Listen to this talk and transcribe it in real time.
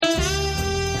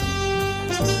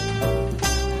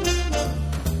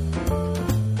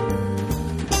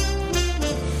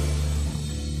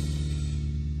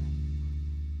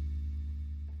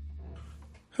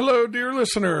dear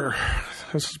listener.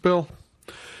 This is Bill.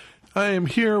 I am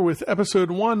here with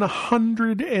episode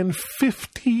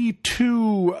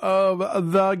 152 of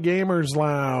The Gamers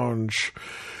Lounge.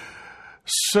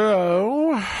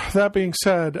 So, that being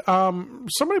said,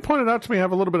 somebody pointed out to me I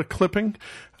have a little bit of clipping.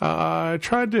 I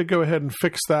tried to go ahead and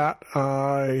fix that.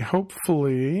 I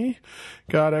hopefully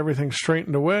got everything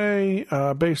straightened away.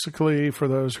 Basically, for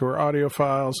those who are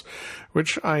audiophiles,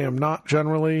 which I am not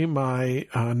generally, my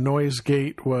noise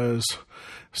gate was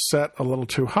set a little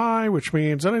too high, which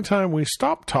means anytime we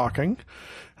stop talking,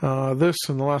 this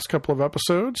in the last couple of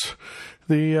episodes,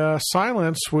 the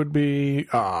silence would be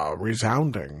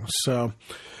resounding. So,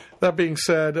 that being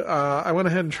said, I went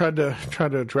ahead and tried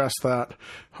to address that.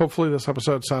 Hopefully this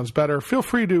episode sounds better. Feel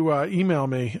free to email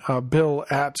me,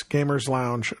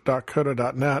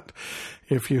 bill@gamerslounge.coda.net,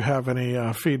 if you have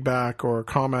any feedback or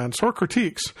comments or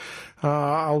critiques.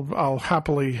 I'll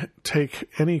happily take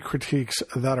any critiques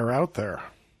that are out there.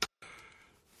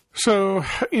 So,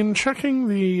 in checking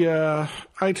the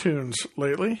iTunes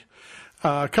lately,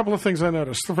 a couple of things I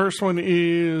noticed. The first one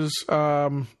is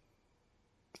all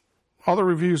the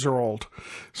reviews are old.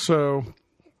 So,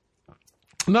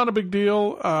 not a big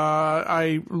deal.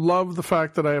 I love the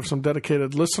fact that I have some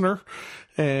dedicated listener.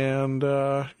 And,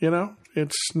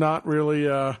 it's not really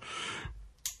a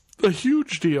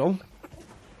huge deal.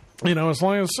 As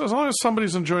long as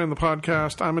somebody's enjoying the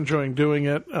podcast, I'm enjoying doing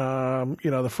it.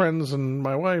 The friends and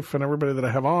my wife and everybody that I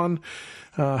have on.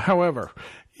 However,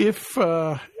 if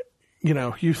you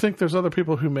think there's other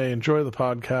people who may enjoy the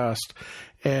podcast,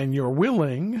 and you're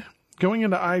willing, going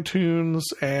into iTunes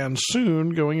and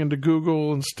soon going into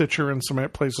Google and Stitcher and some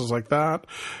places like that,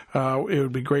 it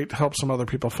would be great to help some other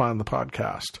people find the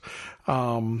podcast.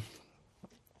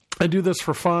 I do this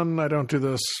for fun. I don't do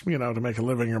this, to make a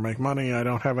living or make money. I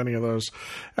don't have any of those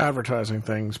advertising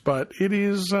things. But it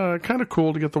is kind of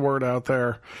cool to get the word out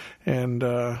there and,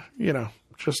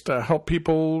 just help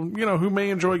people, who may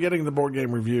enjoy getting the board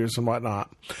game reviews and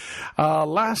whatnot.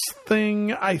 Last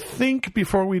thing, I think,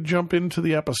 before we jump into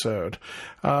the episode,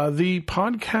 the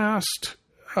podcast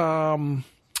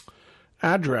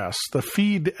address, the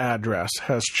feed address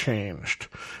has changed.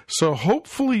 So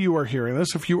hopefully you are hearing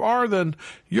this. If you are, then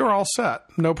you're all set.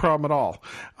 No problem at all.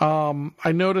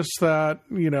 I noticed that,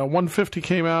 150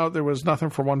 came out. There was nothing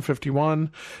for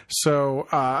 151. So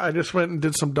I just went and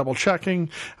did some double checking.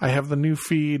 I have the new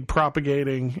feed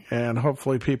propagating, and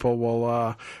hopefully people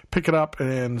will pick it up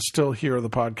and still hear the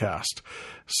podcast.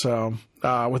 So,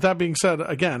 with that being said,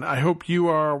 again, I hope you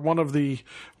are one of the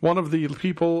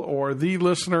people or the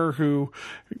listener who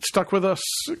stuck with us,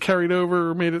 carried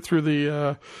over, made it through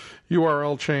the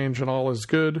URL change, and all is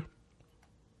good.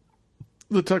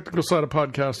 The technical side of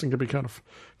podcasting can be kind of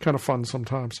fun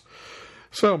sometimes.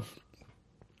 So,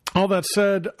 all that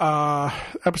said,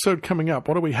 episode coming up,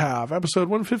 what do we have? Episode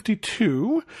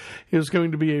 152 is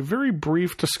going to be a very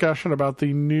brief discussion about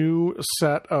the new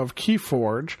set of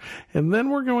Keyforge. And then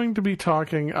we're going to be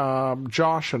talking,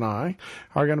 Josh and I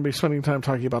are going to be spending time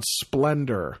talking about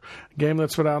Splendor, a game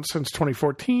that's been out since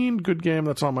 2014, good game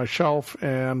that's on my shelf,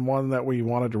 and one that we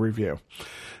wanted to review.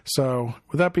 So,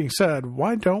 with that being said,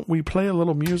 why don't we play a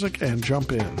little music and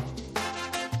jump in?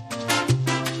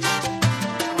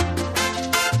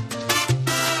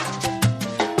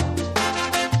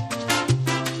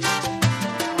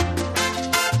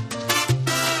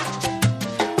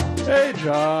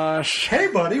 Josh.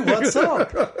 Hey, buddy, what's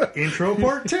up? Intro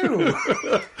part 2.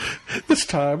 This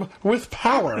time with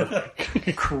power.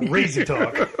 Crazy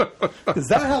talk. Is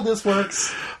that how this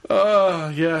works?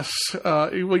 Yes.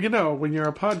 When you're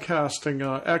a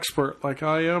podcasting expert like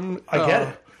I am,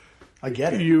 I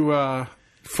get it. You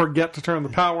forget to turn the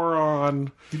power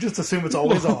on. You just assume it's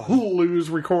always on. Lose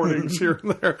recordings here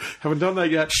and there. Haven't done that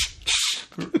yet.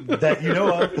 That you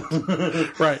know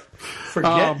of. Right.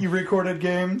 Forget you recorded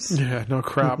games. Yeah, no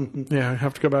crap. Yeah, I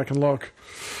have to go back and look.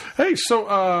 Hey,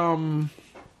 so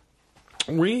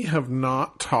we have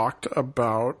not talked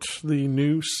about the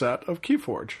new set of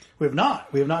Keyforge. We have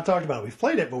not. We have not talked about it. We've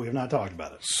played it, but we have not talked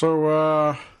about it.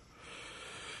 So,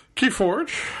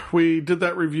 Keyforge, we did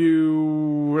that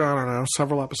review, I don't know,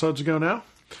 several episodes ago now.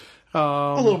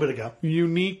 A little bit ago.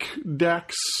 Unique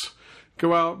decks.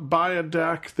 Go out, buy a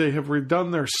deck. They have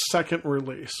redone their second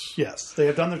release. Yes, they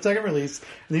have done their second release.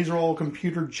 And these are all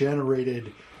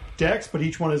computer-generated decks, but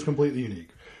each one is completely unique.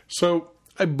 So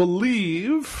I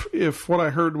believe, if what I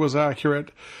heard was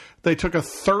accurate, they took a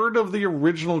third of the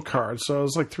original cards. So it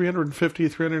was like 350,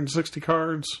 360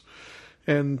 cards.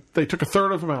 And they took a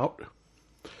third of them out.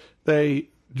 They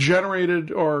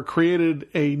generated or created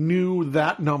a new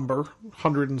that number,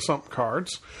 100 and something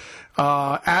cards.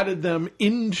 added them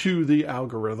into the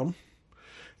algorithm,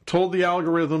 told the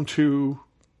algorithm to,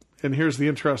 and here's the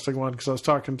interesting one because I was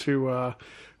talking to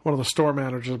one of the store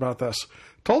managers about this,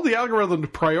 told the algorithm to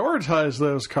prioritize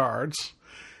those cards,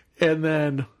 and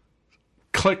then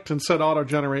clicked and said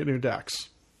auto-generate new decks.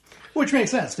 Which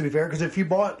makes sense, to be fair, because if you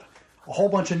bought a whole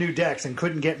bunch of new decks and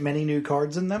couldn't get many new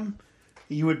cards in them,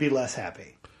 you would be less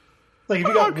happy. Like, if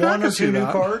you got one or two new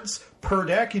cards per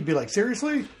deck, you'd be like,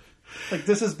 seriously? Like,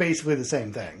 this is basically the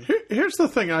same thing. Here's the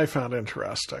thing I found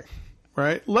interesting,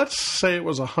 right? Let's say it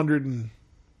was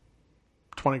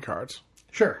 120 cards.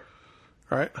 Sure.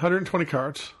 All right, 120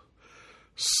 cards.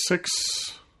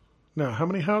 How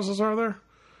many houses are there?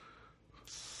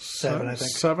 7, I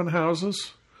think. 7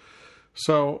 houses.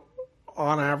 So,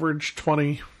 on average,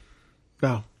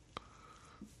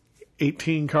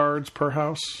 18 cards per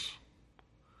house.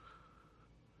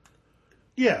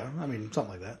 Yeah, I mean,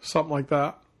 something like that. Something like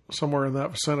that. Somewhere in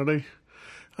that vicinity.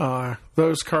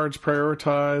 Those cards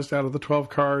prioritized out of the 12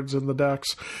 cards in the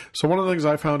decks. So one of the things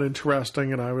I found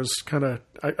interesting, and I was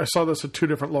I saw this at 2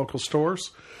 different local stores.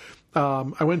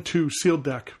 I went to Sealed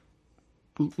Deck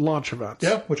launch events.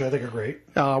 Yeah, which I think are great.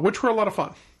 Which were a lot of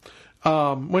fun.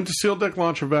 Went to Sealed Deck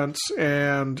launch events,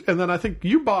 and then I think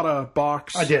you bought a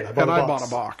box. I did. I bought a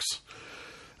box.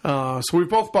 So we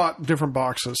both bought different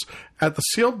boxes. At the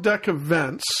Sealed Deck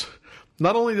events,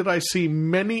 not only did I see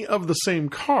many of the same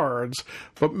cards,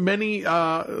 but many,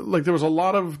 there was a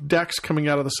lot of decks coming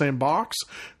out of the same box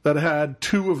that had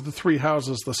 2 of the 3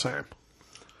 houses the same.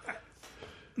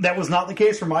 That was not the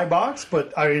case for my box,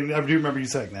 but I do remember you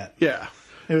saying that. Yeah.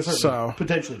 It was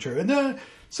potentially true. And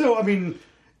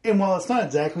and while it's not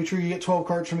exactly true, you get 12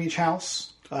 cards from each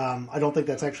house. I don't think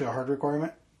that's actually a hard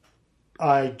requirement.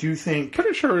 I do think...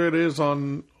 Pretty sure it is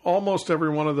on almost every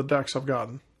one of the decks I've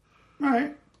gotten. All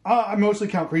right. I mostly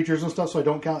count creatures and stuff, so I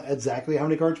don't count exactly how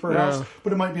many cards per house.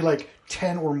 But it might be like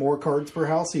 10 or more cards per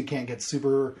house, so you can't get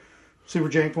super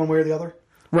janked one way or the other.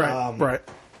 Right, right.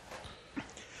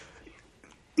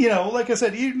 Like I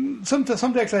said,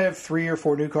 some decks I have 3 or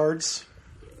 4 new cards.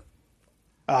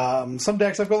 Some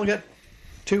decks I've only got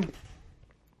 2.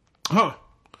 Huh.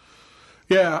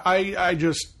 Yeah, I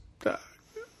just...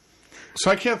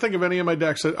 so I can't think of any of my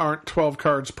decks that aren't 12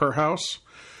 cards per house.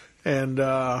 And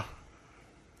all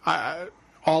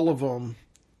of them,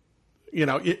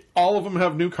 all of them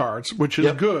have new cards, which is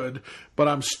good. But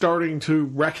I'm starting to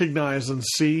recognize and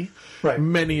see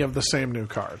many of the same new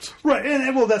cards. Right,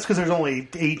 and that's because there's only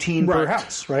 18 per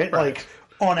house, right? Like,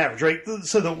 on average, right?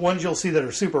 So the ones you'll see that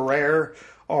are super rare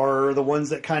are the ones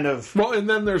that kind of... Well, and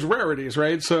then there's rarities,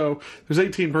 right? So there's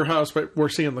 18 per house, but we're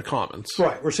seeing the commons.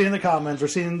 Right, we're seeing the commons. We're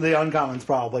seeing the uncommons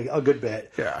probably a good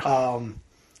bit. Yeah.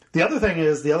 The other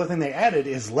thing they added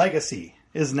is Legacy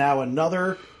is now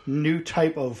another new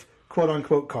type of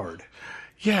quote-unquote card.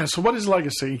 Yeah, so what is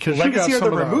Legacy? Because Legacy are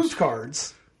the removed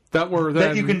cards that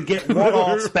you can get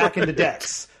one-offs back into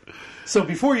decks. So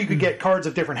before you could get cards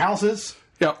of different houses...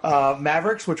 Yep.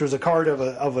 Mavericks, which was a card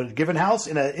of a given house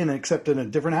except in a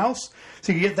different house,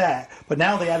 so you can get that. But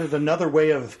now they added another way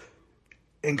of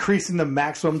increasing the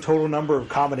maximum total number of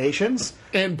combinations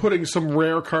and putting some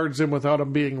rare cards in without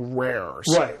them being rares.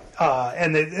 Right,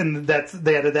 and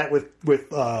they added that with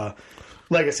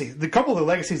Legacy. The couple of the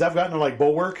Legacies I've gotten are like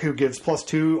Bulwark, who gives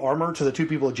 +2 armor to the 2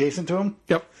 people adjacent to him.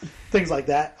 Yep, things like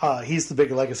that. He's the big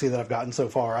Legacy that I've gotten so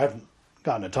far. I haven't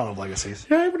gotten a ton of Legacies.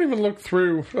 Yeah, I haven't even looked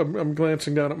through. I'm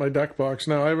glancing down at my deck box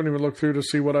now. I haven't even looked through to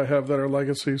see what I have that are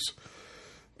Legacies.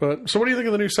 But so, what do you think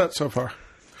of the new set so far?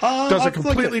 Does it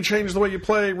completely change the way you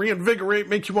play, reinvigorate,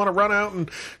 make you want to run out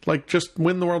and just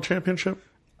win the world championship?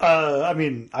 I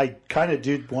mean, I kind of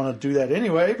did want to do that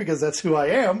anyway because that's who I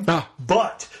am.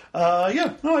 But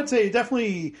I'd say it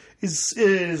definitely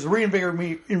is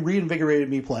reinvigorated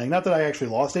me playing. Not that I actually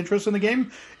lost interest in the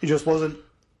game; it just wasn't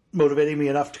motivating me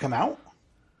enough to come out.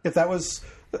 If that was,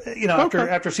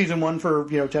 after season 1 for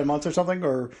 10 months or something,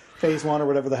 or phase 1 or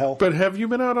whatever the hell. But have you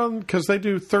been out on, because they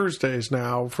do Thursdays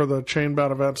now for the chain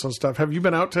bout events and stuff. Have you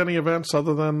been out to any events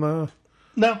other than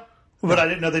No, but I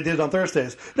didn't know they did it on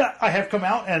Thursdays. Now, I have come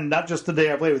out, and not just the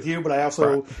day I played with you, but I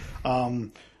also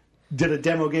did a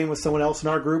demo game with someone else in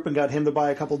our group and got him to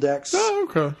buy a couple decks. Oh,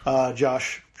 okay.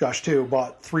 Josh too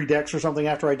bought 3 decks or something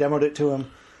after I demoed it to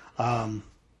him.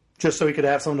 Just so he could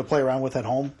have something to play around with at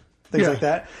home. Things like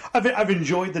that. I've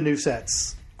enjoyed the new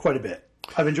sets quite a bit.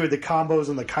 I've enjoyed the combos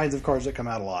and the kinds of cards that come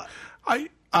out a lot. I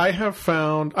have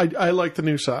found... I like the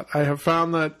new set. I have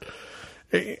found that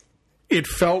it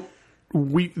felt...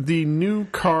 the new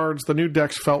cards, the new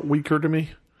decks felt weaker to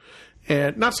me.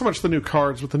 And not so much the new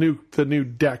cards, but the new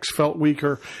decks felt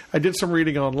weaker. I did some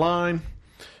reading online.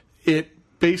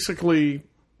 It basically...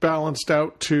 balanced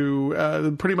out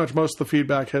to pretty much most of the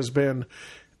feedback has been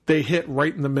they hit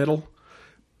right in the middle.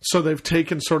 So they've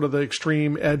taken sort of the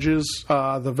extreme edges.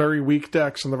 The very weak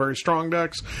decks and the very strong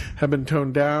decks have been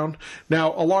toned down.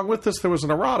 Now, along with this, there was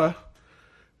an errata.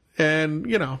 And,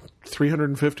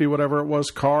 350, whatever it was,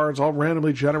 cards, all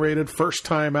randomly generated, first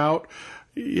time out.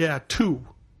 Yeah, two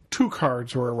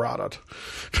cards were errata.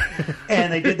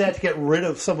 And they did that to get rid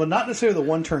of someone, not necessarily the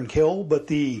one-turn kill, but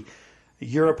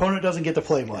your opponent doesn't get to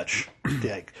play much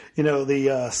deck.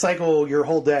 The cycle your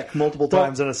whole deck multiple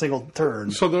times in a single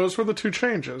turn. So those were the two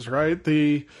changes, right?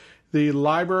 The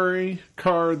library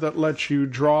card that lets you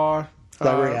draw...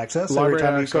 library access. Library every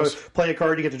time access. you go play a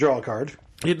card, you get to draw a card.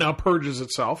 It now purges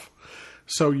itself.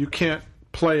 So you can't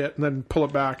play it and then pull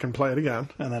it back and play it again.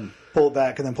 And then pull it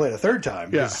back and then play it a third time.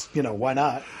 Because, why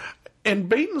not? And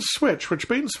Bait and Switch, which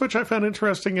Bait and Switch I found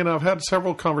interesting, and I've had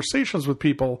several conversations with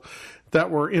people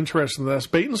that were interested in this.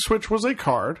 Bait and Switch was a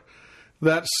card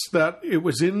that it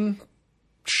was in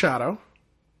Shadow.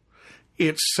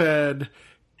 It said,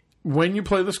 when you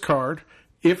play this card,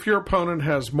 if your opponent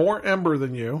has more Ember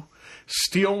than you,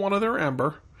 steal one of their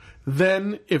Ember.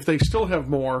 Then, if they still have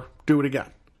more, do it again.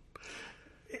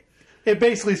 It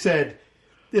basically said,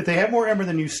 if they have more Ember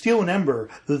than you, steal an Ember,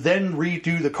 then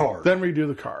redo the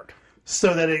card.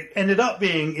 So that it ended up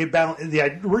being,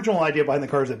 the original idea behind the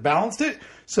card is it balanced it,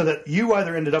 so that you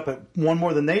either ended up at one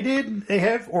more than they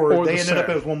have, or they ended up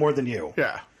as one more than you.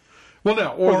 Yeah. Well,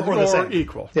 no, or the same.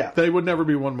 Equal. Yeah. They would never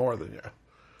be one more than you.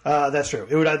 That's true.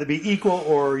 It would either be equal,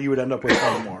 or you would end up with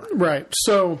one more. Right.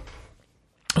 So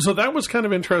that was kind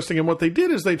of interesting, and what they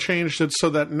did is they changed it so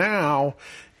that now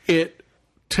it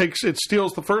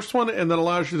steals the first one and then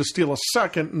allows you to steal a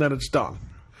second, and then it's done.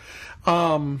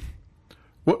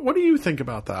 What do you think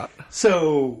about that?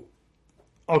 So,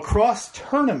 across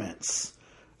tournaments,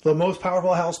 the most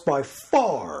powerful house by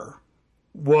far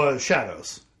was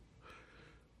Shadows.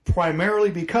 Primarily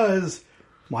because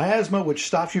Miasma, which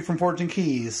stops you from forging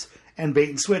keys, and Bait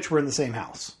and Switch were in the same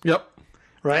house. Yep.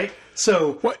 Right?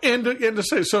 So, and to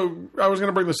say, so I was going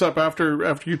to bring this up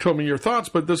after you told me your thoughts,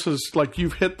 but this is like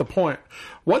you've hit the point.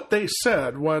 What they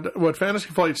said, what Fantasy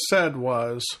Flight said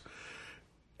was,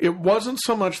 it wasn't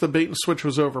so much the Bait and Switch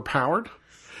was overpowered.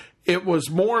 It was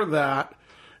more that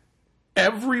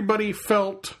everybody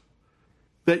felt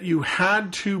that you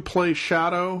had to play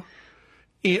Shadow,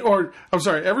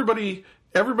 everybody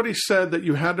said that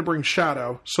you had to bring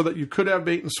Shadow so that you could have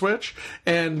Bait and Switch,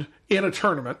 and in a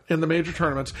tournament, in the major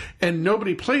tournaments, and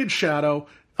nobody played Shadow,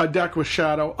 a deck with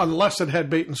Shadow, unless it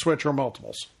had Bait and Switch or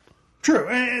multiples. True.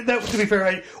 And that, to be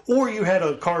fair, or you had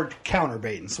a card counter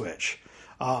Bait and Switch.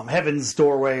 Heaven's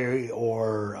Doorway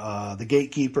or the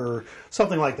Gatekeeper,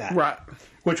 something like that. Right.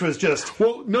 Which was just...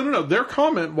 Well, no. Their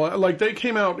comment was, like, they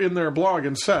came out in their blog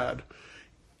and said,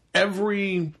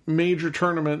 every major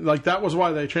tournament, like, that was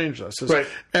why they changed this. Right.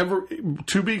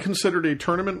 To be considered a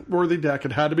tournament-worthy deck,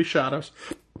 it had to be Shadows.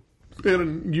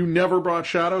 And you never brought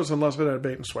Shadows unless it had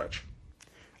Bait and Switch.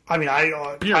 I mean, I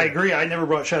agree. I never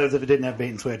brought Shadows if it didn't have Bait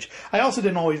and Switch. I also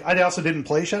didn't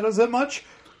play Shadows that much,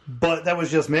 but that was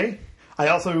just me. I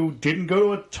also didn't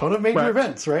go to a ton of major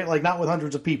events, right? Like, not with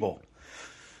hundreds of people.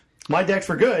 My decks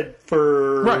were good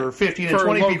for 15 and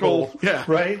 20 people,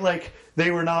 right? Like,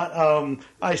 they were not,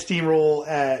 I steamroll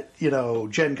at,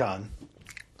 Gen Con.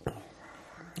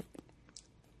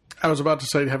 I was about to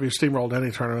say, have you steamrolled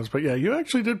any tournaments? But yeah, you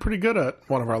actually did pretty good at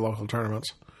one of our local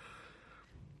tournaments.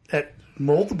 At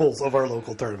multiples of our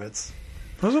local tournaments.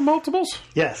 Was it multiples?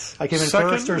 Yes. I came in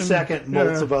first or second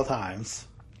multiple times.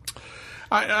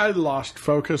 I lost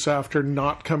focus after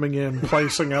not coming in,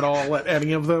 placing at all at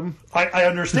any of them. I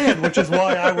understand, which is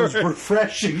why I was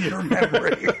refreshing your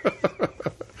memory.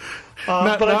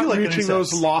 But I do like reaching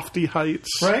those lofty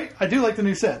heights, right? I do like the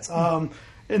new sets, and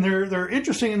they're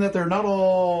interesting in that they're not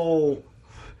all.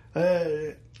 I'm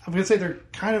going to say they're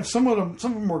kind of some of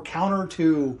them were counter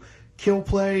to kill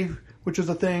play, which is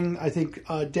a thing. I think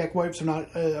deck wipes are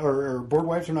not or board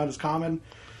wipes are not as common.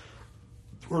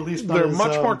 Or at least they're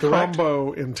much more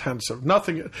combo intensive.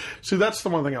 Nothing. See, that's the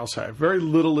one thing I'll say. Very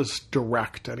little is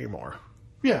direct anymore.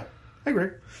 Yeah, I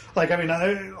agree. Like, I mean,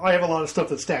 I have a lot of stuff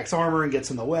that stacks armor and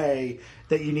gets in the way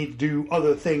that you need to do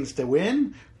other things to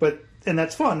win. And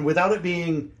that's fun without it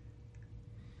being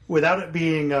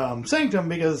Sanctum,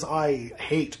 because I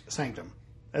hate Sanctum.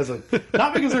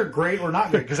 Not because they're great or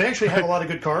not great, because they actually have a lot of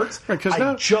good cards. Right,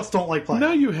 I just don't like playing.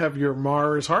 Now you have your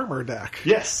Mars armor deck.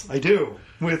 Yes, I do.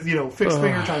 With, Fixed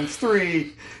Finger times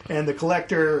 3 and the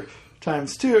Collector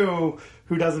times 2,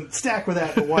 who doesn't stack with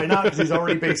that, but why not? Because he's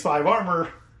already base 5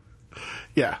 armor.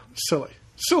 Yeah,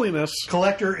 silliness.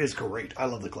 Collector is great. I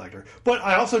love the Collector. But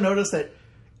I also noticed that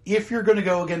if you're going to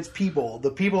go against people, the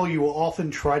people you will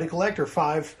often try to collect are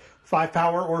five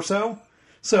power or so.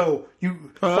 So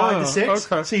you 5 to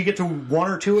 6. Okay. So you get to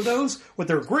 1 or 2 of those. What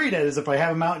they're great at is if I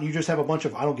have them out and you just have a bunch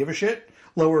of I don't give a shit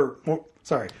a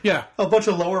bunch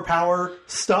of lower power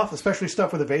stuff, especially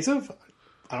stuff with evasive.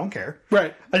 I don't care.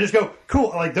 Right. I just go cool.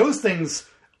 Like those things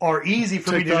are easy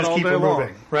for me to just keep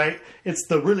removing. Right. It's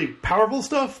the really powerful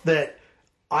stuff that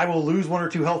I will lose 1 or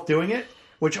 2 health doing it.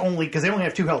 Which because they only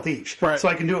have 2 health each. Right. So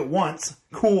I can do it once,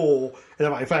 cool. And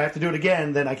if I have to do it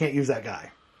again, then I can't use that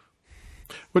guy.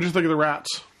 What did you think of the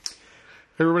rats?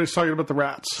 Everybody's talking about the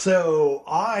rats. So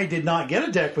I did not get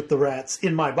a deck with the rats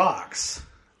in my box.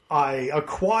 I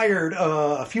acquired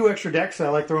a few extra decks. I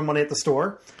like throwing money at the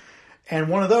store. And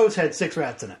one of those had 6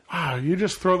 rats in it. Wow, you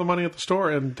just throw the money at the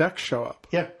store and decks show up.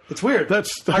 Yeah, it's weird.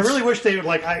 That's I really wish they would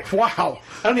wow. I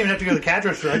don't even have to go to the cash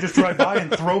register. I just drive by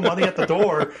and throw money at the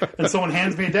door, and someone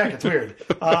hands me a deck. It's weird.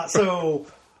 So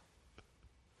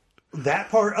that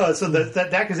part, that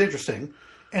deck is interesting,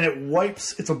 and it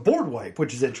wipes. It's a board wipe,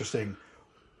 which is interesting.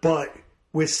 But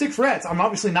with 6 rats, I'm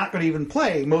obviously not going to even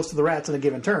play most of the rats in a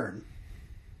given turn.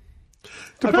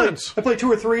 Depends. I play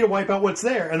 2 or 3 to wipe out what's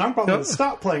there, and I'm probably going to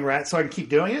stop playing rats so I can keep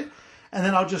doing it, and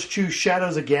then I'll just choose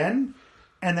shadows again,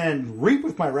 and then reap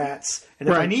with my rats, and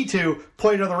if I need to,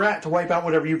 play another rat to wipe out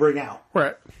whatever you bring out.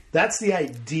 Right. That's the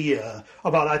idea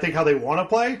about, I think, how they want to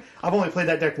play. I've only played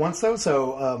that deck once, though,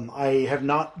 so I have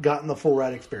not gotten the full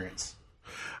rat experience.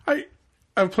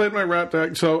 I've played my rat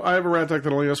deck, so I have a rat deck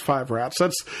that only has 5 rats.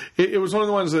 It was one of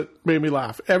the ones that made me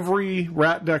laugh. Every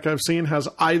rat deck I've seen has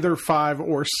either 5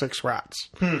 or 6 rats.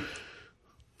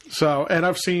 So, and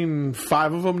I've seen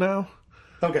 5 of them now.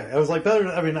 Okay, I was like,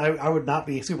 I would not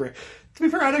be super... To be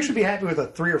fair, I'd actually be happy with a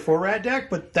 3 or 4 rat deck,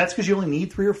 but that's because you only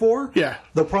need 3 or 4. Yeah.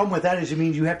 The problem with that is it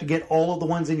means you have to get all of the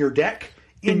ones in your deck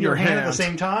in your hand at the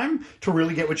same time to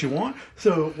really get what you want.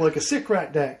 So, like a 6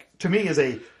 rat deck, to me, is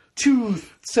a 2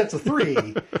 sets of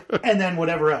 3, and then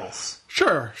whatever else.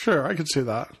 Sure, I can see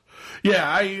that.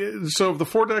 Yeah, so of the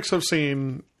 4 decks I've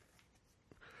seen,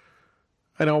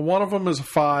 I know one of them is a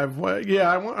 5.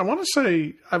 Yeah, I want to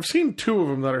say I've seen 2 of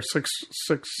them that are 6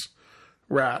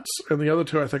 rats, and the other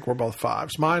 2 I think were both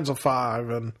 5s. Mine's a 5,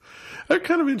 and they're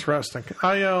kind of interesting.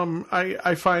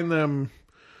 I find them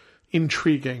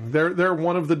intriguing. They're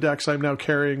one of the decks I'm now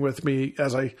carrying with me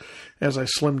as I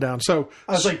slim down. So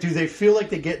I was like, do they feel like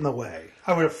they get in the way?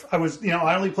 I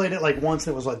only played it like once,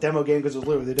 and it was a demo game because it was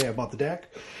literally the day I bought the deck.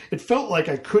 It felt like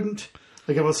I couldn't,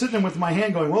 like I was sitting there with my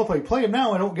hand going, well, if I play them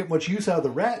now, I don't get much use out of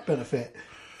the rat benefit.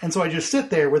 And so I just sit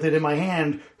there with it in my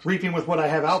hand, reaping with what I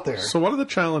have out there. So one of the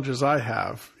challenges I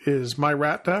have is my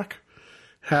rat deck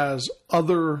has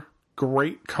other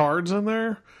great cards in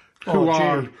there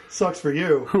sucks for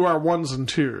you. Who are 1s and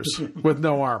 2s with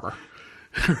no armor.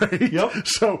 Right? Yep.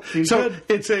 So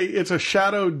it's a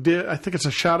shadow I think it's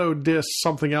a shadow disc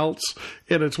something else,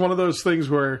 and it's one of those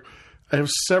things where I have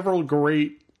several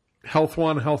great health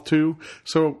 1, health 2.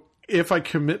 So if I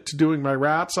commit to doing my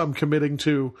rats, I'm committing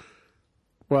to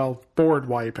board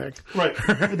wiping. Right.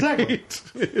 Exactly.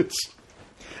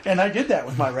 And I did that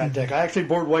with my rat deck. I actually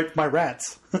board wiped my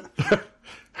rats.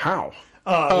 How?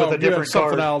 With a different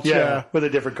card. Else, with a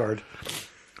different card.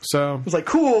 So it was like,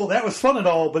 cool, that was fun and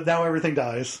all, but now everything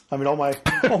dies. I mean, all my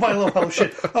little health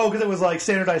shit. Oh, because it was like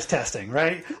standardized testing,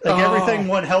 right? Like everything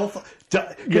 1 health.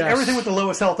 Everything with the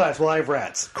lowest health dies. Well, I have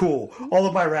rats. Cool. All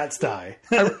of my rats die.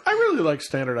 I really like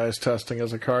standardized testing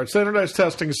as a card. Standardized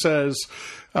testing says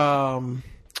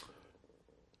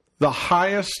the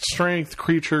highest strength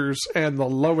creatures and the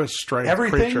lowest strength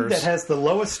creatures. Everything that has the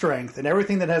lowest strength and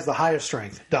everything that has the highest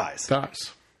strength dies.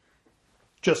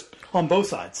 Just on both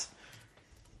sides.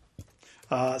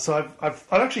 So I've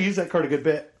actually used that card a good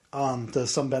bit to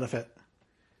some benefit.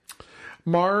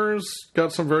 Mars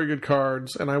got some very good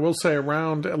cards, and I will say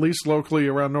at least locally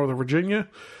around Northern Virginia,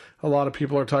 a lot of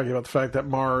people are talking about the fact that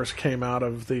Mars came out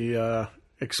of the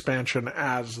expansion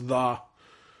as the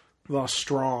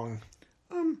strong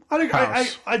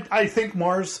I think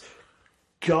Mars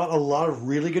got a lot of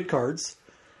really good cards.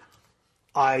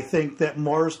 I think that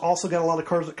Mars also got a lot of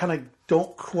cards that kind of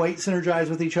don't quite synergize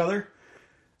with each other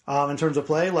in terms of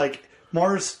play. Like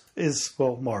Mars is,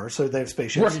 Mars, so they have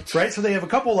spaceships, right? So they have a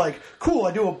couple like, cool,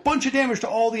 I do a bunch of damage to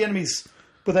all the enemies,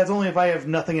 but that's only if I have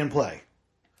nothing in play.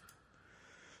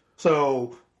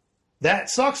 So that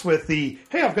sucks with the,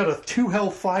 hey, I've got a 2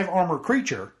 health, 5 armor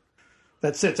creature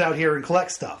that sits out here and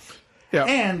collects stuff. Yeah.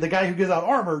 And the guy who gives out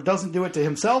armor doesn't do it to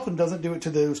himself and doesn't do it to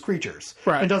those creatures.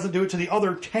 Right. And doesn't do it to the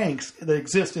other tanks that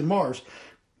exist in Mars.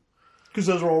 Because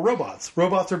those are all robots.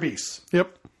 Robots are beasts.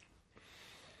 Yep.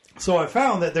 So I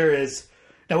found that there is...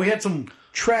 Now, we had some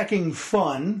tracking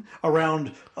fun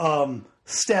around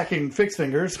stacking fixed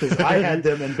fingers, because I had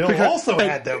them and Bill also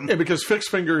had them. And because fixed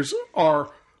fingers are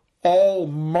all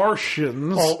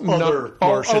Martians, All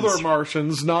other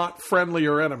Martians, not friendly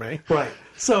or enemy. Right.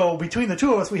 So between the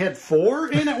two of us, we had 4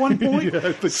 in at one point. Yeah,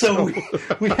 I think so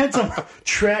we had some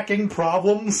tracking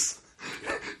problems.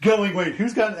 Going, wait,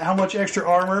 who's got how much extra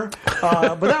armor?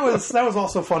 But that was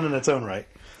also fun in its own right.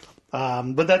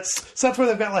 But that's where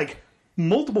they've got like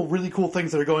multiple really cool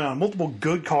things that are going on, multiple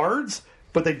good cards,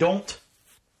 but they're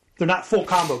not full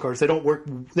combo cards. They don't work.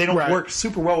 They don't work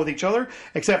super well with each other.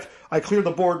 Except I clear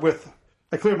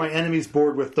my enemy's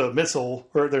board with the missile,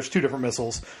 or there's 2 different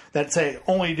missiles that say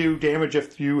only do damage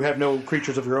if you have no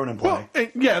creatures of your own in play. Well,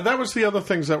 yeah, that was the other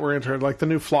things that were entered, like the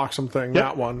new Flotsam thing.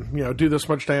 That one, do this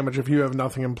much damage if you have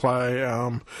nothing in play.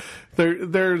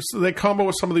 They combo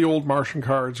with some of the old Martian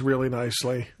cards really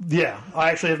nicely. Yeah,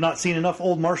 I actually have not seen enough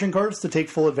old Martian cards to take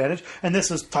full advantage, and this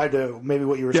is tied to maybe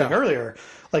what you were saying earlier.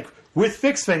 Like with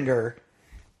Fixed Finger,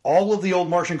 all of the old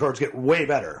Martian cards get way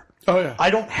better. Oh, yeah. I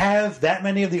don't have that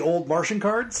many of the old Martian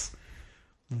cards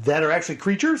that are actually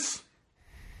creatures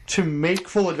to make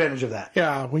full advantage of that.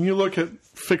 Yeah, when you look at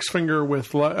Fixed Finger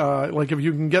with, like, if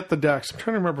you can get the decks, I'm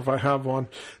trying to remember if I have one.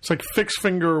 It's like Fixed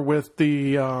Finger with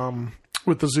the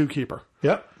Zookeeper.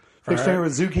 Yep. Fixed Finger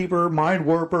with Zookeeper, Mind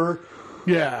Warper.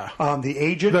 Yeah. The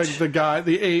Agent.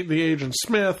 The Agent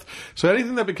Smith. So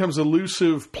anything that becomes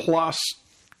elusive plus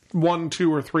 1,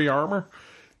 2, or 3 armor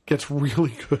gets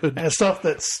really good. And stuff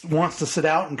that wants to sit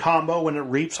out and combo when it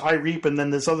reaps, I reap, and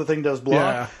then this other thing does block.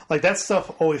 Yeah. Like that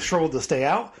stuff always struggled to stay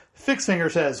out. Fixed Finger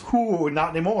says, "Whoo, not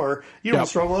anymore. You don't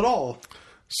struggle at all."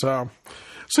 So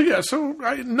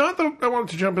not that I wanted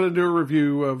to jump in and do a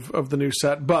review of the new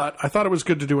set, but I thought it was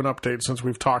good to do an update since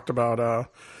we've talked about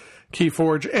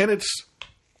Keyforge, and it's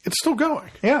still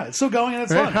going. Yeah, it's still going, and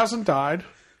it's fun. It hasn't died.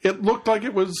 It looked like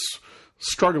it was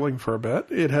struggling for a bit.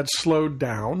 It had slowed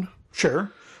down.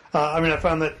 Sure. I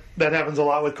found that happens a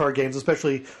lot with card games,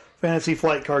 especially Fantasy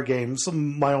Flight card games.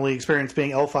 My only experience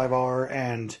being L5R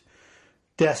and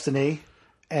Destiny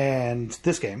and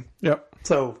this game. Yep.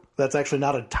 So that's actually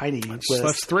not a tiny list.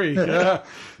 That's 3. Yeah.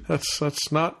 That's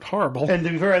not horrible. And to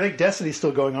be fair, I think Destiny's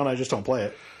still going on. I just don't play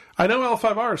it. I know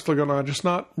L5R is still going on, just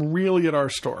not really at our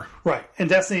store. Right. And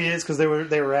Destiny is because they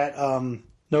were at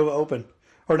Nova Open.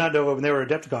 Or not Nova Open, they were at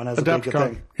Adepticon as a big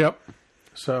thing. Yep.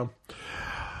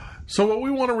 So what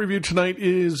we want to review tonight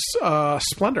is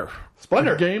Splendor.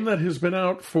 A game that has been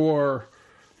out for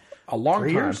a long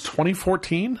 3 time. years?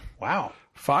 2014. Wow.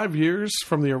 5 years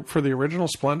for the original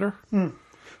Splendor.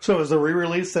 So it was a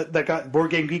re-release that got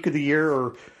Board Game Geek of the Year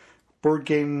or Board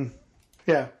Game,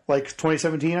 like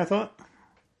 2017, I thought?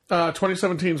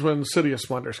 2017 is when City of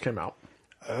Splendors came out.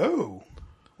 Oh.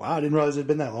 Wow, I didn't realize it had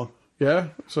been that long. Yeah,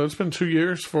 so it's been 2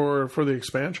 years for the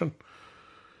expansion.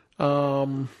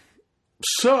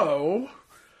 So,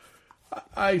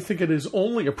 I think it is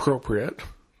only appropriate,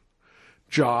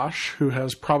 Josh, who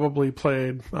has probably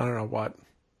played, I don't know,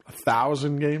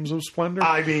 1,000 games of Splendor?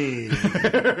 I mean,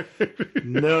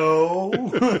 no.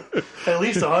 At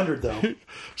least 100, though.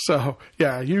 So,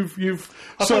 yeah, you've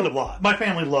I've played a lot. My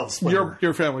family loves Splendor.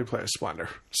 Your family plays Splendor.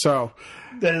 So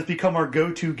that has become our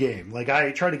go-to game. Like,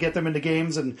 I try to get them into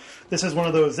games, and this is one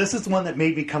of those. This is the one that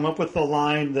made me come up with the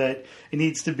line that it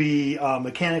needs to be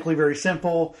mechanically very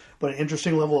simple, but an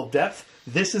interesting level of depth.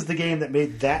 This is the game that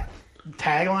made that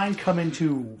tagline come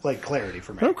into, like, clarity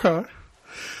for me. Okay.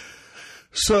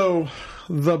 So,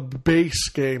 the base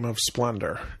game of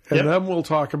Splendor. And then we'll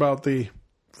talk about the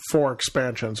 4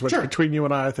 expansions, which between you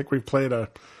and I think we've played a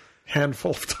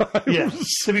handful of times. Yeah.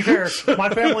 To be fair, my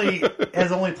family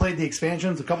has only played the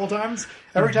expansions a couple times.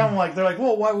 Every time they're like,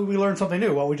 well, why would we learn something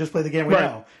new? Well, we just play the game we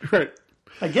know. Right.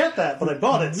 I get that, but I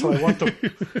bought it, so I want to...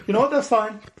 You know what? That's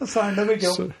fine. No big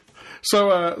deal.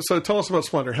 So tell us about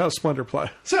Splendor. How does Splendor play?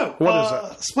 So, what is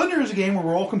it? Splendor is a game where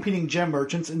we're all competing gem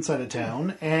merchants inside a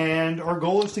town, and our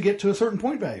goal is to get to a certain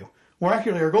point value. More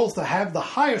accurately, our goal is to have the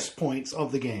highest points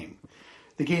of the game.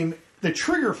 The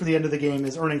trigger for the end of the game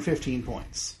is earning 15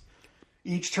 points.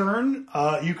 Each turn,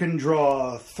 you can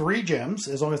draw 3 gems,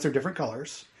 as long as they're different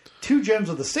colors. 2 gems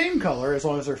of the same color, as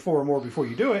long as there are 4 or more before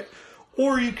you do it.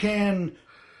 Or you can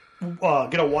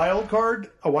get a wild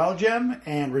gem,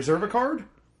 and reserve a card.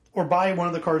 Or buy one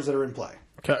of the cards that are in play.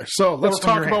 Okay, so let's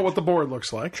talk about what the board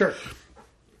looks like. Sure.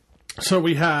 So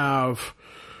we have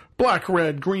black,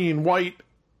 red, green, white,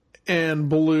 and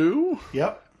blue.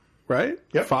 Yep. Right?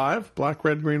 Yep. 5. Black,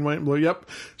 red, green, white, and blue. Yep.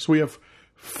 So we have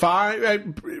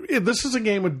 5. This is a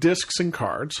game with discs and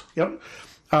cards. Yep.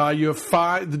 You have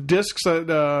five different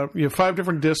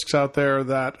discs out there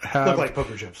that have Look like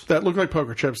poker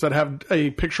chips. That have a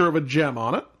picture of a gem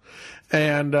on it,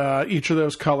 and each of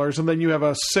those colors, and then you have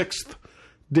a sixth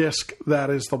disc that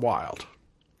is the wild.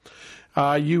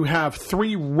 You have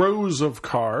 3 rows of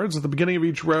cards. At the beginning of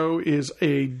each row is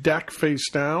a deck face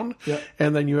down,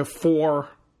 and then you have 4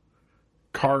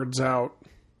 cards out.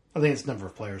 I think it's number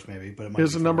of players, maybe, but it might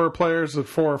is the number of players at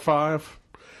 4 or 5?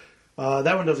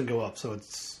 That one doesn't go up, so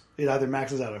it either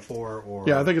maxes out at 4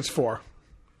 or I think it's 4.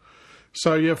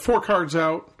 So you have 4 cards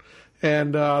out,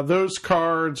 and those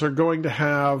cards are going to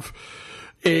have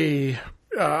a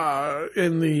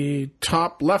in the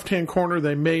top left-hand corner.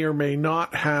 They may or may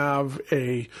not have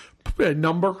a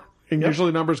number, and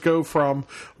usually numbers go from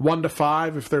 1 to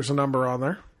 5 if there's a number on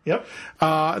there. Yep.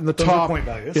 In the Those top are point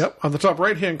values. Yep. On the top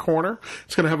right-hand corner,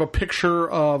 it's going to have a picture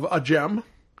of a gem.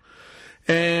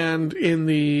 And in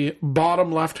the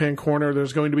bottom left-hand corner,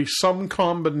 there's going to be some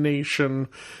combination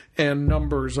and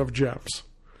numbers of gems.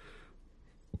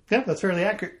 Yeah, that's fairly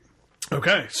accurate.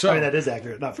 Okay, so that is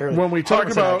accurate, not fairly. When we talk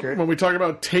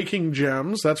about taking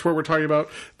gems, that's where we're talking about.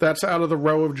 That's out of the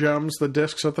row of gems, the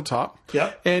discs at the top.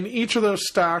 Yeah. And each of those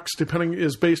stacks,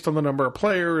 is based on the number of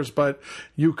players, but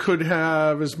you could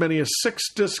have as many as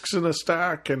 6 discs in a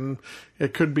stack, and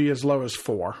it could be as low as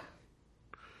 4.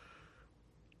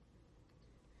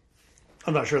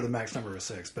 I'm not sure the max number is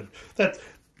 6, but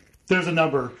there's a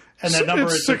number, and that number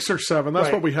is 6 or 7.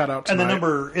 That's what we had out tonight. And the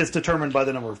number is determined by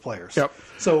the number of players. Yep.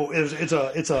 So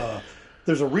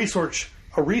there's a resource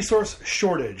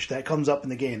shortage that comes up in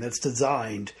the game that's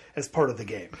designed as part of the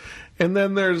game. And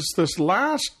then there's this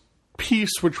last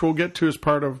piece, which we'll get to as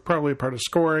probably part of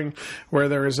scoring, where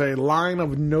there is a line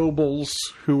of nobles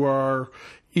who are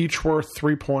each worth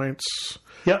 3 points.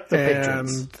 Yep, the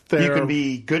patrons. You can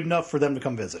be good enough for them to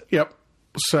come visit. Yep.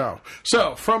 So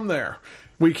from there,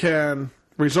 we can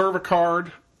reserve a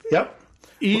card. Yep.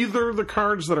 Either the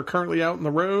cards that are currently out in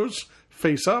the rows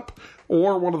face up,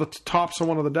 or one of the tops of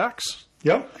one of the decks.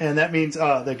 Yep. And that means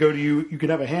they go to you. You can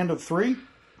have a hand of 3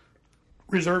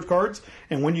 reserve cards,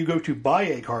 and when you go to buy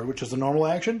a card, which is a normal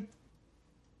action,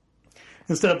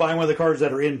 instead of buying one of the cards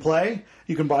that are in play,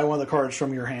 you can buy one of the cards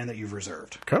from your hand that you've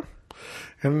reserved. Okay.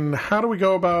 And how do we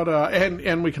go about?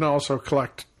 And we can also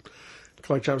collect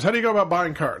gems. How do you go about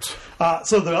buying cards?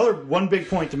 So the other one big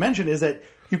point to mention is that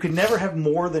you can never have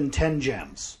more than 10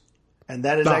 gems. And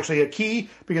that is actually a key,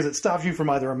 because it stops you from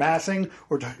either amassing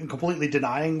or completely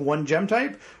denying one gem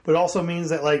type, but it also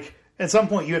means that, like, at some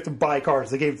point you have to buy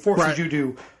cards. The game forces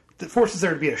forces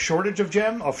there to be a shortage of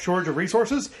shortage of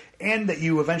resources, and that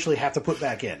you eventually have to put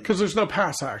back in. Because there's no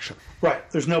pass action. Right,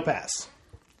 there's no pass.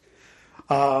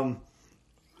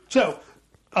 So,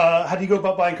 how do you go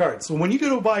about buying cards? So when you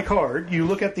go to buy a card, you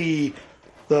look at the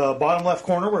bottom left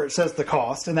corner where it says the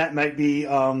cost, and that might be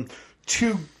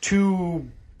two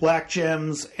black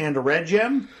gems and a red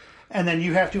gem. And then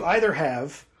you have to either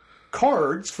have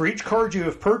cards. For each card you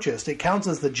have purchased, it counts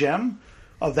as the gem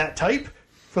of that type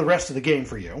for the rest of the game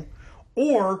for you.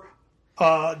 Or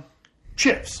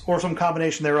chips, or some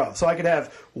combination thereof. So I could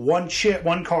have one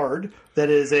card that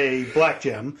is a black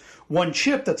gem, one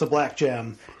chip that's a black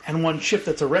gem, and one chip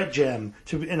that's a red gem.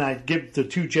 And I give the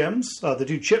 2 gems, the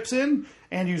 2 chips in,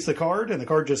 and use the card, and the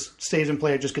card just stays in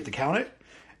play. I just get to count it,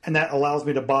 and that allows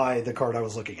me to buy the card I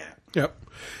was looking at. Yep.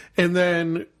 And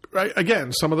then,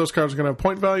 again, some of those cards are going to have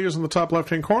point values in the top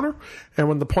left-hand corner, and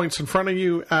when the points in front of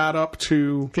you add up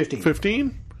to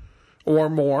 15 or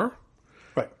more,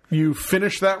 right, you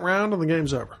finish that round and the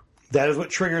game's over. That is what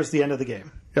triggers the end of the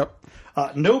game. Yep.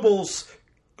 Nobles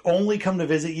only come to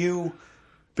visit you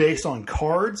based on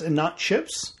cards and not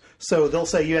chips. So they'll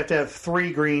say you have to have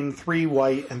 3 green, 3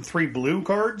 white, and 3 blue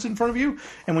cards in front of you.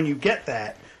 And when you get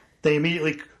that, they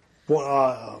immediately...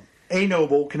 a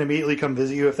noble can immediately come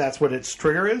visit you if that's what its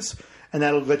trigger is, and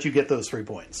that'll let you get those 3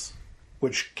 points,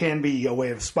 which can be a way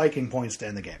of spiking points to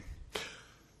end the game.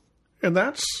 And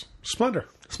that's Splendor.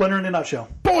 Splendor in a nutshell.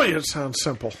 Boy, it sounds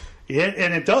simple. Yeah,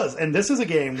 and it does. And this is a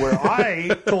game where I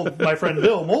told my friend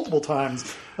Bill multiple times,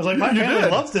 I was like, my family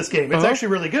loves this game. It's actually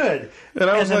really good. And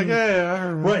I was like,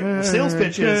 right. Sales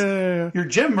pitch is you're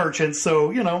gem merchants,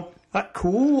 so,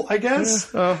 cool, I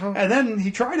guess. And then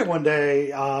he tried it one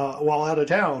day while out of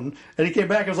town, and he came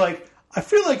back and was like, I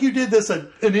feel like you did this an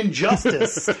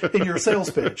injustice in your sales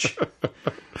pitch.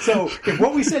 So if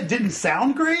what we said didn't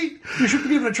sound great, you should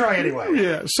give it a try anyway.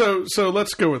 Yeah, so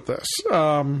let's go with this.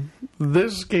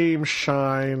 This game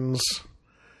shines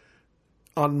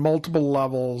on multiple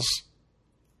levels.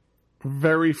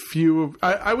 Very few,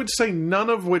 I would say none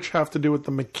of which have to do with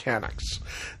the mechanics.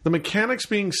 The mechanics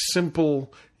being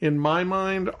simple, in my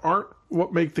mind, aren't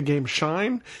what make the game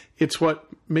shine. It's what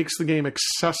makes the game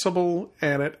accessible,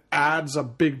 and it adds a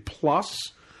big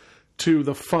plus to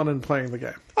the fun in playing the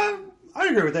game. I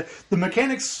agree with that. The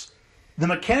mechanics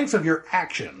of your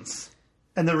actions,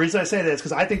 and the reason I say that is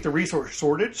because I think the resource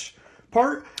shortage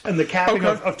part and the capping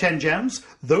of 10 gems,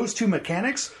 those two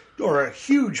mechanics are a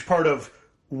huge part of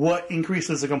what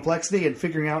increases the complexity and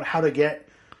figuring out how to get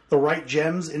the right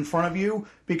gems in front of you,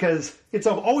 because it's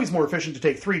always more efficient to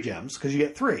take 3 gems because you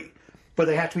get 3, but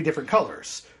they have to be different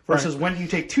colors. Versus when you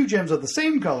take 2 gems of the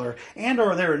same color, and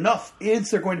are there enough?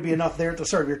 Is there going to be enough there at the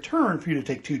start of your turn for you to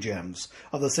take 2 gems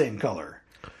of the same color?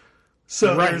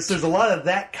 So there's a lot of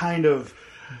that kind of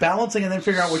balancing, and then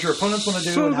figuring out what your opponents want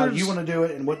to do and how you want to do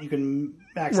it, and what you can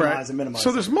maximize and minimize.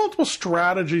 So there's multiple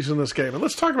strategies in this game, and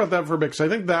let's talk about that for a bit, because I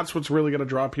think that's what's really going to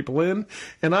draw people in,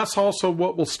 and that's also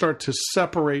what will start to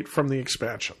separate from the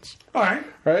expansions. All right.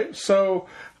 Right? So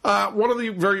one of the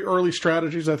very early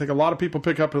strategies I think a lot of people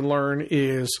pick up and learn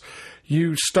is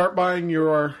you start buying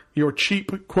your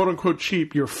cheap, quote-unquote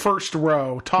cheap, your first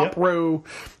row, top row,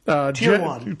 Tier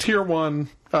 1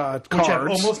 cards. Which have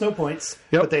almost no points,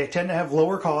 but they tend to have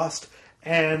lower cost,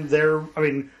 and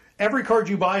every card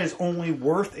you buy is only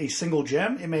worth a single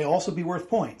gem. It may also be worth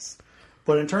points.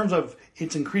 But in terms of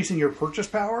it's increasing your purchase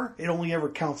power, it only ever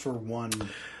counts for 1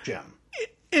 gem.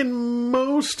 And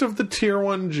most of the Tier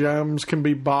 1 gems can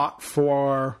be bought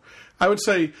for, I would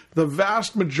say the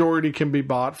vast majority can be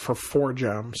bought for 4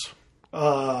 gems.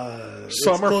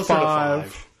 Some are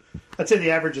 5. I'd say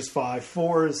the average is 5.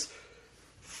 4 is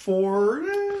 4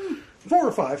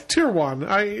 or 5. Tier 1.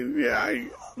 There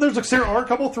are a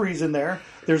couple 3s in there.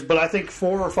 But I think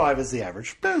 4 or 5 is the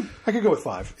average. I could go with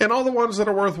 5. And all the ones that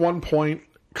are worth 1 point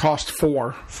cost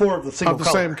 4. 4 of the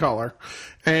same color.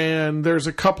 And there's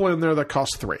a couple in there that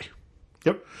cost 3.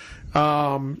 Yep.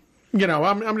 I'm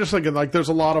just thinking, like, there's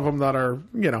a lot of them that are,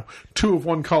 2 of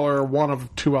one color, 1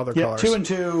 of 2 other colors. 2 and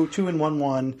 2, 2 and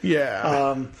 1.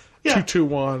 Yeah. 2, 2,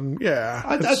 1.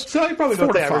 Yeah. So I'd probably go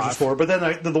with the average is 4. But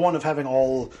then the one of having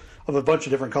all of a bunch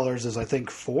of different colors is, I think,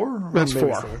 4? That's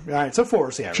 4. All right, so 4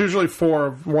 is the average. It's usually 4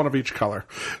 of one of each color.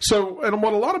 So, and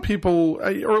what a lot of people,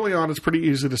 early on, it's pretty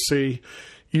easy to see.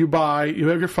 You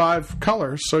have your 5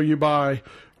 colors, so you buy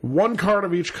 1 card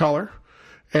of each color,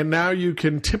 and now you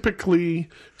can typically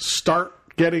start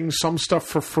getting some stuff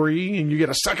for free, and you get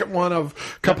a second one of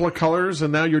a couple of colors,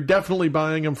 and now you're definitely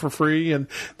buying them for free, and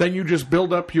then you just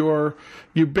build up you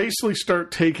basically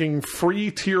start taking free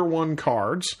Tier 1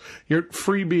 cards.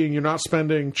 Free being you're not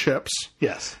spending chips.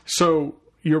 Yes. So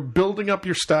you're building up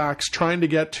your stacks, trying to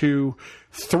get to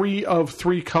 3 of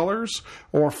 3 colors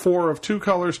or 4 of 2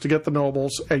 colors to get the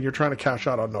nobles, and you're trying to cash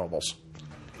out on nobles.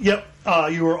 Yep.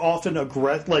 You are often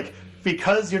aggressive,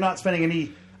 because you're not spending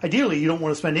any. Ideally, you don't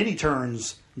want to spend any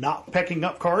turns not picking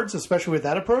up cards, especially with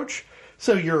that approach.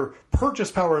 So your purchase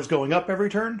power is going up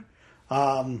every turn,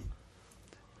 and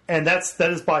that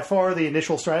is by far the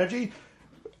initial strategy.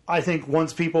 I think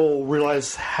once people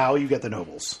realize how you get the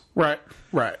nobles, right.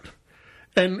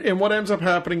 And what ends up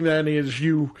happening then is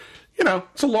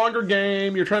it's a longer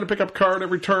game. You're trying to pick up a card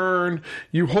every turn.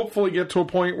 You hopefully get to a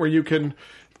point where you can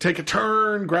take a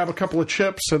turn, grab a couple of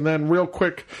chips, and then real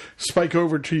quick spike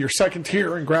over to your second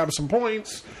tier and grab some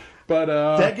points. But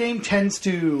that game tends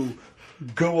to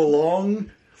go along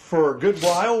for a good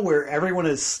while where everyone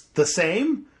is the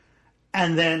same,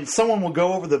 and then someone will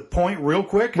go over the point real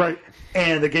quick, right?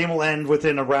 And the game will end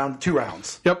within 2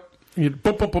 rounds. Yep. You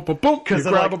boom, boom, boom, boom, boom. Because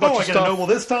they're like, I got a noble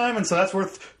this time, and so that's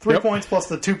worth 3 points plus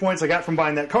the 2 points I got from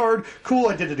buying that card. Cool,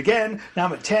 I did it again. Now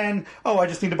I'm at 10. Oh, I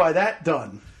just need to buy that.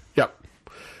 Done. Yep.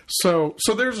 So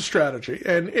there's a strategy,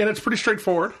 and it's pretty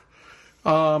straightforward.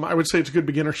 I would say it's a good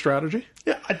beginner strategy.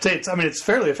 Yeah, I'd say it's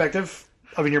fairly effective.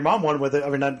 I mean, your mom won with it. I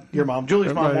mean, not your mom.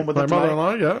 Julie's mom won with it tonight. My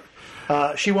mother-in-law,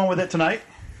 yeah. She won with it tonight.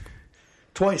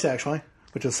 Twice, actually,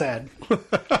 which is sad.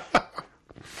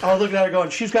 I was looking at her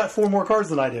going, she's got 4 more cards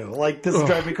than I do. This is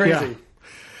driving me crazy. Yeah.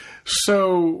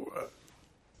 So,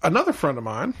 another friend of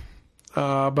mine,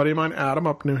 buddy of mine, Adam,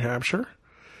 up in New Hampshire,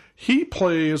 he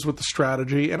plays with the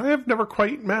strategy, and I have never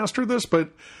quite mastered this, but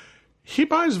he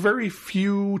buys very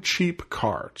few cheap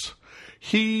cards.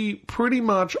 He pretty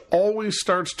much always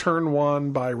starts turn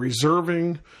 1 by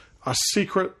reserving a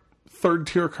secret 3rd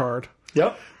tier card.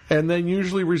 Yep. And then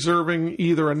usually reserving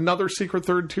either another secret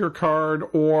 3rd tier card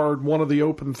or one of the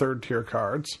open 3rd tier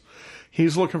cards.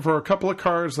 He's looking for a couple of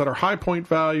cards that are high point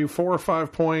value, 4 or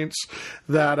 5 points,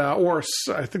 that, or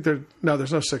I think there's no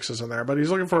 6s in there, but he's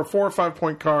looking for a 4 or 5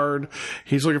 point card.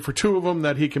 He's looking for 2 of them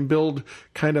that he can build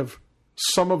kind of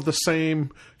some of the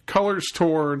same colors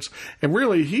towards, and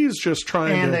really he's just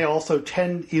trying And to... they also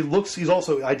he's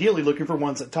also ideally looking for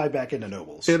ones that tie back into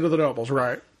nobles. Into the nobles,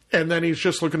 right. And then he's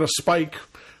just looking to spike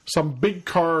some big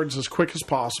cards as quick as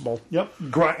possible. Yep.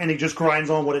 And he just grinds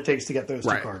on what it takes to get those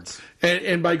two cards.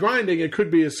 And by grinding, it could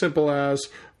be as simple as,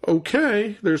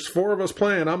 okay, there's 4 of us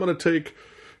playing. I'm going to take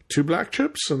 2 black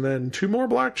chips and then 2 more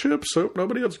black chips. So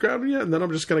nobody else grabbed me yet. And then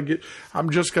I'm just going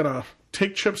to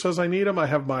take chips as I need them. I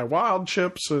have my wild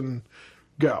chips and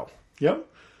go. Yep.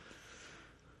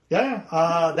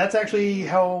 Yeah, that's actually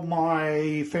how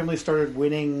my family started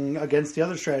winning against the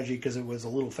other strategy, because it was a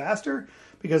little faster.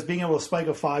 Because being able to spike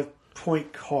a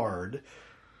 5-point card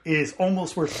is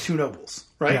almost worth 2 nobles,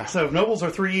 right? Yeah. So if nobles are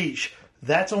 3 each,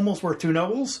 that's almost worth 2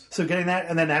 nobles. So getting that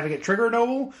and then having it trigger a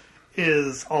noble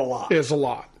is a lot. Is a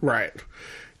lot, right?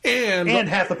 And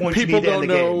half the points people you need to don't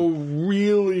end the know game.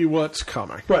 really what's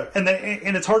coming, right? And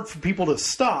it's hard for people to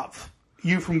stop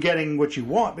you from getting what you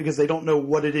want because they don't know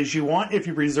what it is you want. If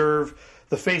you reserve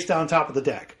the face down top of the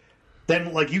deck,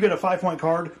 then like you get a 5-point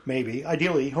card, maybe,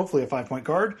 ideally, hopefully a 5-point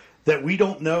card that we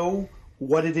don't know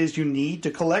what it is you need to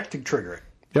collect to trigger it.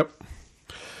 Yep.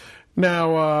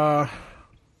 Now,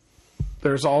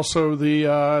 there's also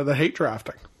the hate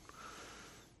drafting.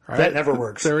 Right? That never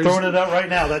works. Throwing it out right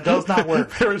now, that does not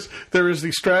work. There is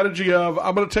the strategy of,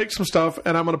 I'm going to take some stuff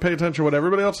and I'm going to pay attention to what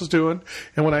everybody else is doing.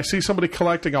 And when I see somebody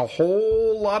collecting a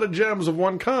whole lot of gems of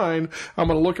one kind, I'm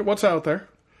going to look at what's out there.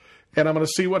 And I'm going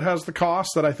to see what has the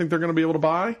cost that I think they're going to be able to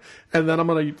buy. And then I'm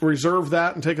going to reserve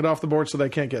that and take it off the board so they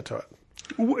can't get to it.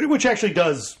 Which actually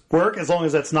does work as long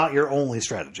as that's not your only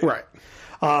strategy. Right.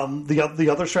 The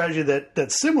other strategy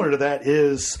that's similar to that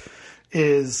is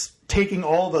taking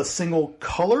all the single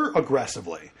color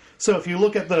aggressively. So if you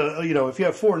look at if you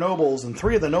have 4 nobles and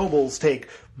 3 of the nobles take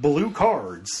blue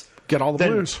cards, get all the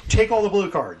blues. Take all the blue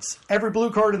cards. Every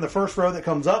blue card in the first row that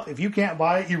comes up, if you can't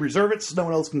buy it, you reserve it so no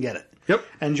one else can get it. Yep.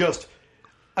 And just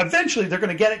eventually they're going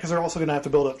to get it because they're also going to have to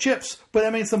build up chips. But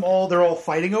that means they're all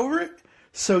fighting over it.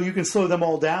 So you can slow them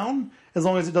all down as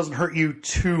long as it doesn't hurt you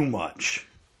too much.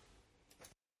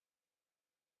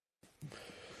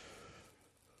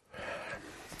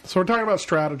 So we're talking about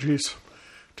strategies.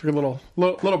 Took a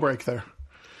little break there.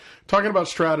 Talking about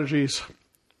strategies.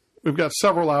 We've got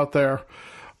several out there.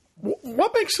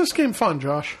 What makes this game fun,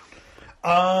 Josh?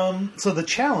 So the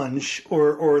challenge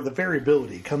or the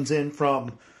variability comes in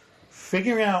from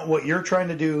figuring out what you're trying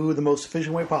to do the most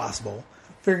efficient way possible,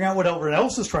 figuring out what everyone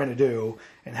else is trying to do,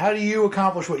 and how do you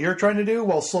accomplish what you're trying to do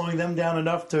while slowing them down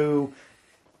enough to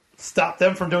stop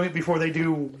them from doing it before they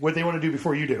do what they want to do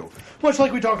before you do. Much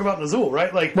like we talk about in Azul,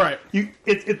 right? Like, right.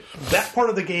 That part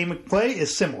of the game play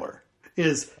is similar.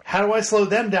 Is how do I slow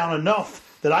them down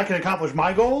enough that I can accomplish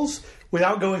my goals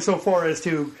without going so far as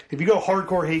to, if you go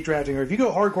hardcore hate drafting or if you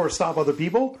go hardcore stop other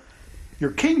people,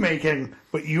 you're king making,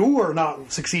 but you are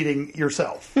not succeeding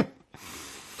yourself.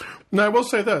 Now, I will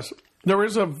say this. There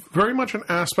is very much an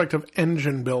aspect of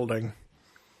engine building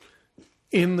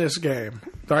in this game,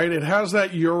 right? It has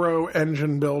that Euro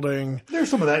engine building. There's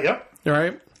some of that, yep.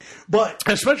 Right? But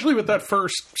especially with that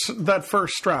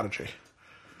first strategy.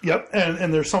 Yep,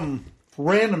 and there's some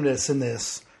randomness in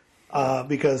this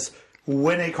because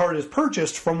when a card is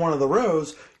purchased from one of the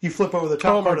rows, you flip over the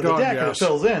top part of the deck and it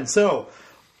fills in. So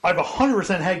I've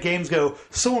 100% had games go,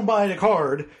 someone buying a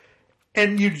card,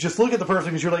 and you just look at the person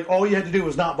because you're like, all you had to do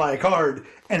was not buy a card,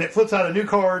 and it flips out a new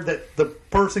card that the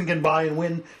person can buy and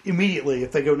win immediately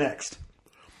if they go next.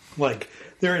 Like,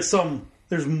 there's some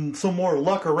more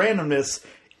luck or randomness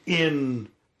in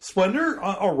Splendor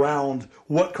around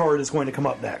what card is going to come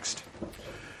up next.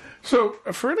 So,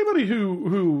 for anybody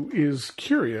who is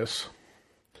curious,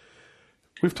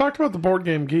 we've talked about the Board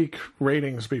Game Geek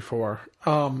ratings before.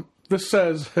 This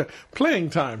says,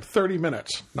 playing time, 30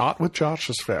 minutes. Not with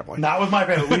Josh's family. Not with my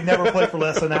family. We never play for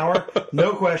less than an hour.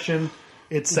 No question.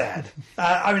 It's sad.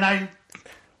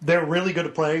 They're really good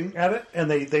at playing at it, and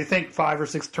they think 5 or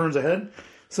 6 turns ahead.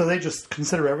 So they just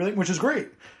consider everything, which is great.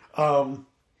 I'm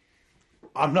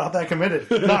not that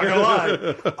committed. Not going to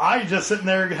lie. I'm just sitting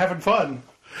there having fun.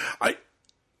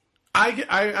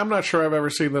 I'm not sure I've ever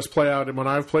seen this play out when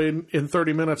I've played in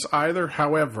 30 minutes either.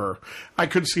 However, I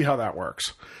could see how that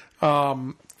works.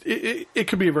 It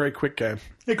could be a very quick game.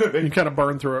 It could be. You kind of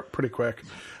burn through it pretty quick.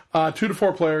 2 to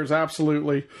 4 players,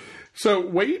 absolutely. So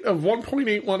weight of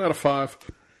 1.81 out of 5.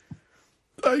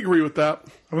 I agree with that.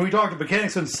 I mean, we talked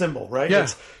mechanics and symbol, right? Yeah.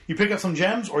 You pick up some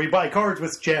gems or you buy cards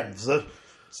with gems.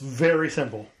 It's very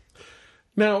simple.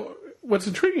 Now, what's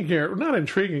intriguing here, not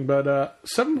intriguing, but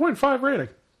 7.5 rating.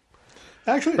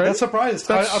 Actually, right? That's surprised.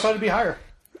 I thought it'd be higher.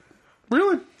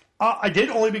 Really? I did,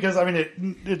 only because,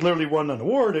 it literally won an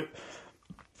award.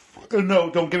 no,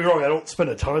 don't get me wrong. I don't spend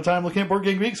a ton of time looking at Board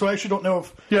Game Geek, so I actually don't know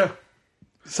if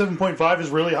 7.5 is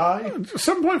really high.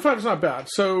 7.5 is not bad.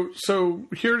 So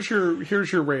here's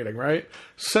your rating, right?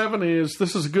 7 is,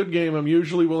 this is a good game, I'm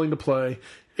usually willing to play.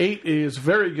 8 is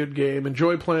very good game,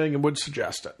 enjoy playing and would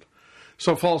suggest it.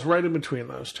 So it falls right in between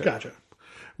those two. Gotcha.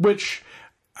 Which,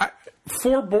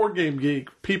 for Board Game Geek,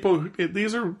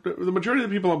 these are the majority of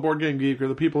the people on Board Game Geek are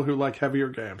the people who like heavier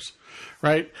games,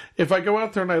 right? If I go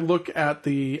out there and I look at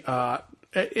and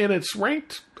it's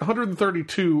ranked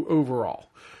 132 overall.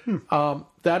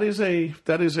 That is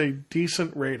a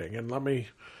decent rating, and let me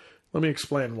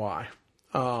explain why.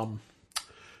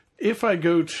 If I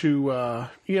go to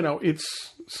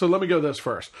so let me go this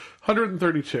first.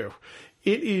 132.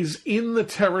 It is in the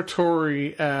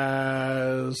territory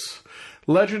as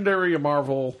Legendary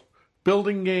Marvel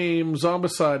Building Game,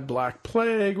 Zombicide Black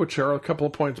Plague, which are a couple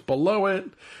of points below it,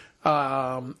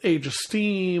 Age of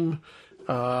Steam,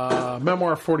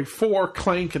 Memoir 44,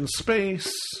 Clank in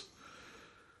Space,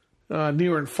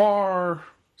 Near and Far.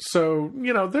 So,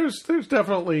 there's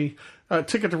definitely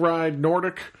Ticket to Ride,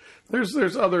 Nordic.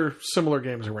 There's other similar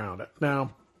games around it.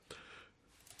 Now,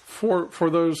 for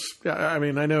those, I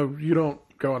mean, I know you don't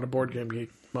go on a Board Game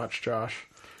Geek much, Josh.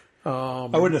 I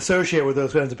wouldn't associate with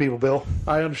those kinds of people, Bill.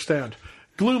 I understand.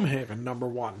 Gloomhaven, number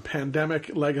 1.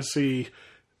 Pandemic Legacy,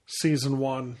 Season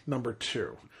 1, number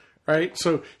 2. Right?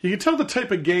 So you can tell the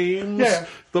type of games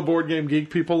the Board Game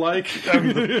Geek people like.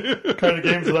 The kind of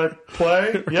games that I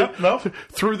play. Yep, no.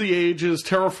 Through the Ages,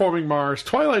 Terraforming Mars,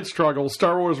 Twilight Struggle,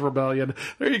 Star Wars Rebellion.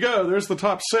 There you go. There's the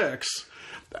top 6.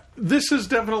 This is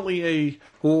definitely a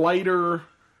lighter,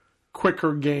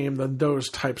 quicker game than those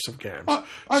types of games.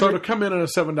 So to come in at a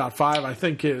 7.5, I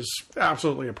think is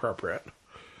absolutely appropriate.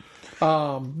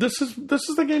 This is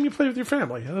the game you play with your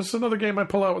family. And this is another game I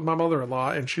pull out with my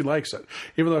mother-in-law, and she likes it,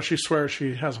 even though she swears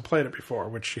she hasn't played it before,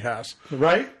 which she has.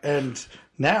 Right, and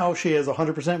now she has a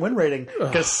 100% win rating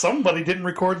because somebody didn't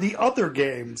record the other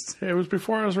games. It was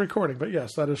before I was recording, but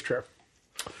yes, that is true.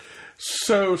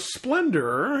 So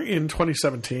Splendor in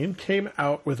 2017 came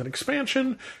out with an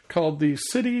expansion called the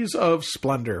Cities of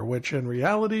Splendor, which in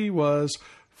reality was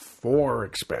 4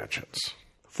 expansions.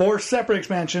 4 separate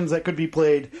expansions that could be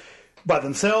played by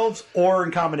themselves or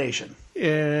in combination.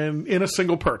 And in a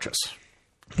single purchase.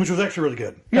 Which was actually really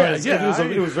good.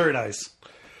 It was very nice.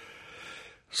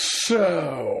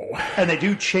 So... And they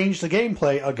do change the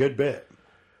gameplay a good bit.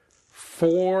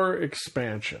 4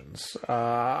 expansions.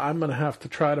 I'm going to have to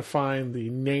try to find the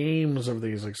names of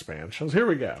these expansions. Here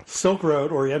we go. Silk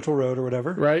Road, Oriental Road, or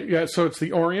whatever. Right, yeah, so it's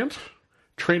the Orient,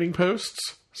 Trading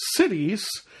Posts, Cities,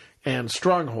 and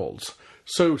Strongholds.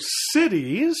 So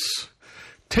Cities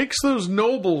takes those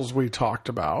nobles we talked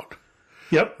about,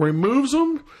 removes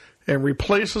them, and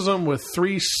replaces them with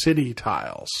 3 city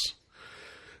tiles.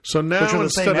 So now which are the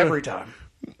same every time.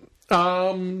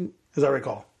 As I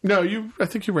recall. No, I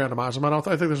think you randomize them. I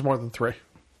think there's more than 3.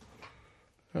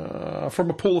 From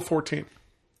a pool of 14.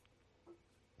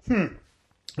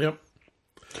 Yep.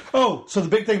 Oh, so the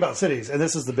big thing about cities, and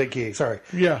this is the big key, is that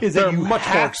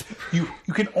you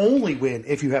can only win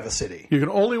if you have a city. You can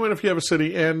only win if you have a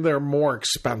city, and they're more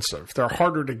expensive. They're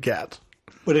harder to get.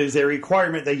 But it is a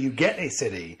requirement that you get a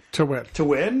city to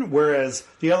win. Whereas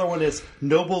the other one is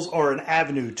nobles are an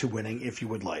avenue to winning if you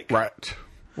would like.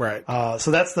 Right.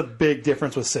 So that's the big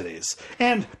difference with cities.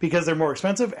 And because they're more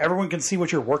expensive, everyone can see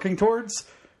what you're working towards.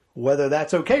 Whether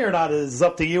that's okay or not is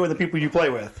up to you and the people you play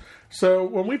with. So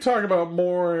when we talk about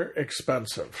more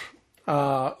expensive,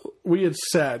 we had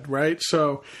said, right?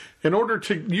 So in order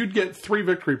you'd get 3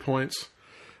 victory points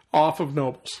off of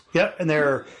nobles. Yep, and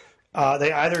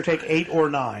they either take 8 or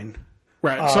 9.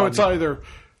 Right, so it's either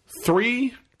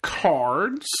 3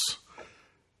 cards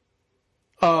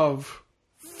of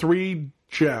 3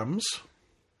 gems.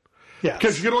 Yeah,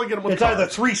 because you can only get them with it's cards. Either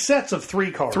 3 sets of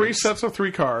 3 cards. 3 sets of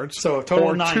 3 cards. So a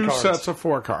total of 9 2 cards. sets of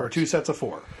 4 cards. Or 2 sets of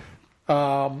 4.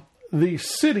 The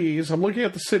cities, I'm looking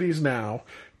at the cities now.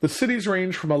 The cities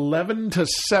range from 11 to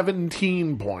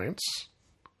 17 points.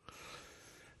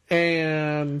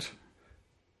 And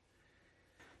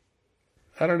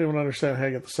I don't even understand how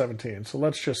you get the 17, so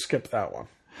let's just skip that one.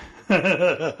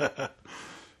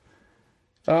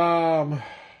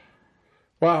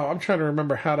 Wow, I'm trying to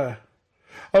remember how to...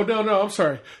 Oh, no, I'm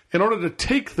sorry. In order to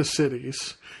take the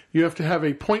cities, you have to have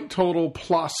a point total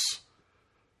plus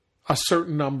a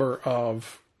certain number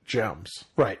of gems.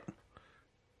 Right.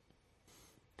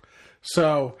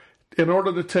 So, in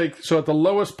order to take... So, at the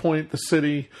lowest point, the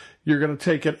city, you're going to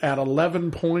take it at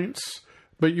 11 points,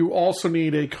 but you also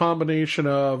need a combination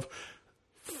of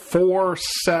 4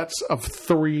 sets of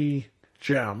 3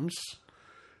 gems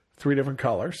 3 different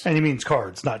colors. And he means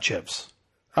cards, not chips.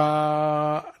 No,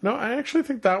 I actually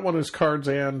think that one is cards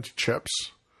and chips.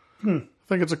 I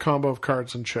think it's a combo of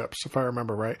cards and chips, if I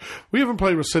remember right. We haven't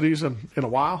played with cities in a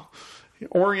while.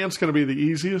 Orient's going to be the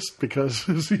easiest because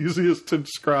it's easiest to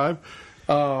describe.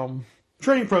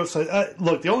 Trading Post,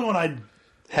 look, the only one I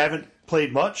haven't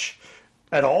played much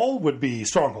at all would be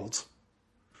Strongholds.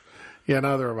 Yeah,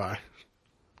 neither have I.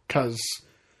 Because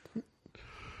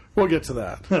we'll get to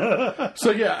that.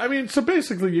 So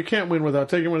basically you can't win without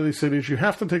taking one of these cities. You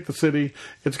have to take the city.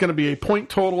 It's going to be a point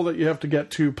total that you have to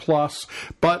get to plus,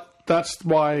 but that's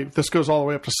why this goes all the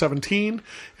way up to 17,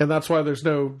 and that's why there's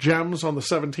no gems on the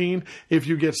 17. If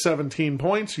you get 17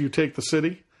 points, you take the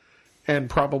city and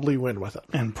probably win with it.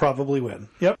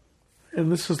 Yep.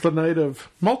 And this is the night of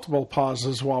multiple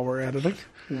pauses while we're editing.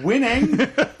 Winning.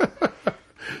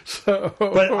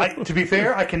 But to be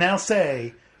fair, I can now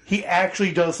say he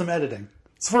actually does some editing.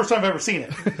 It's the first time I've ever seen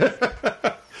it.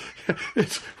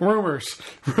 It's rumors.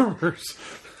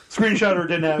 Screenshotter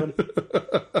didn't happen.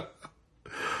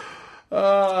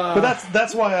 But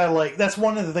that's why I like. That's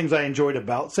one of the things I enjoyed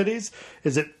about Cities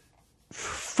is it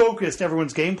focused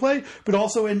everyone's gameplay, but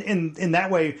also in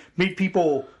that way made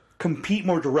people compete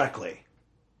more directly.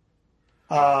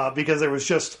 Because there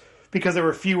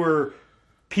were fewer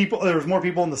people, there was more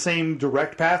people in the same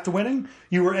direct path to winning.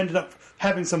 You ended up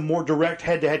having some more direct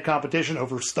head-to-head competition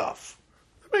over stuff.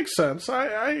 That makes sense.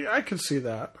 I could see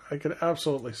that. I could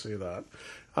absolutely see that.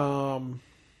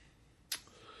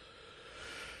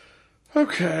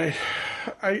 Okay,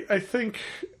 I think,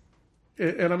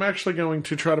 and I'm actually going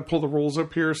to try to pull the rules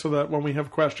up here so that when we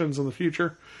have questions in the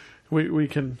future, we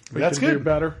can do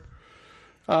better.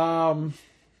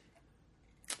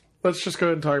 Let's just go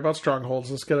ahead and talk about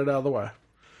Strongholds. Let's get it out of the way.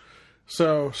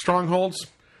 So, Strongholds,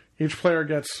 each player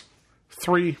gets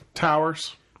 3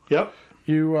 towers. Yep.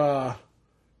 You,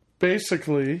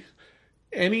 basically,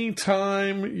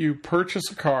 anytime you purchase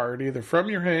a card, either from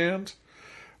your hand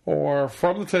or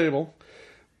from the table,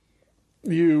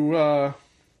 you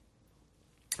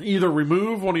either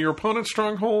remove one of your opponent's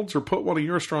strongholds or put one of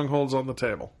your strongholds on the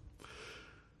table.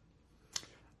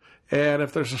 And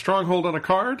if there's a stronghold on a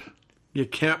card, you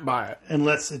can't buy it.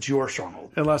 Unless it's your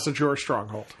stronghold.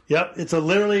 Yep. It's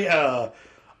literally a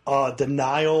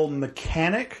denial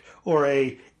mechanic or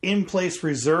a in-place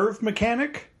reserve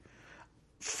mechanic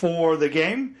for the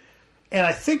game. And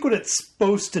I think what it's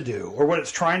supposed to do, or what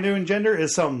it's trying to engender,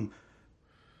 is some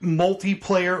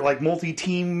multiplayer, like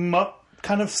multi-team up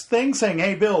kind of thing, saying,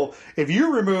 hey, Bill, if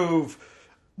you remove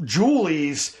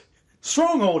Julie's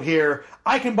stronghold here,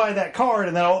 I can buy that card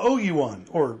and then I'll owe you one,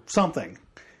 or something,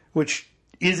 which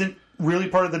isn't really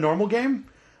part of the normal game.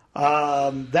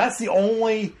 That's the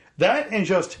only... That and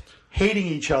just hating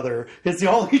each other is the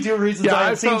only 2 reasons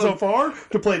I've seen so far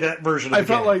to play that version of the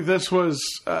game. I felt like this was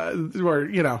where,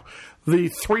 the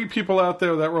 3 people out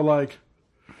there that were like,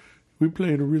 we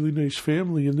play in a really nice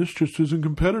family and this just isn't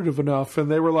competitive enough. And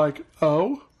they were like,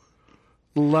 oh,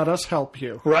 let us help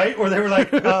you. Right? Or they were like,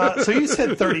 so you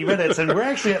said 30 minutes and we're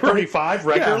actually at 35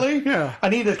 regularly. Yeah. I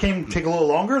need to take a little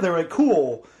longer. They were like,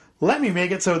 cool. Let me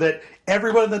make it so that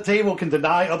everyone at the table can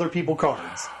deny other people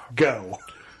cards. Go.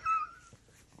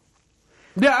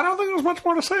 Yeah, I don't think there's much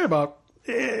more to say about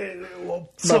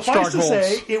suffice to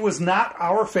say, it was not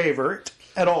our favorite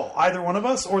at all. Either one of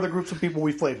us or the groups of people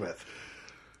we played with.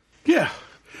 Yeah.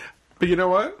 But you know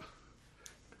what?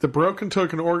 The Broken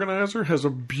Token Organizer has a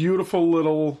beautiful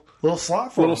little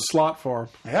slot for him.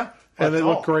 Yeah. And they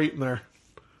look great in there.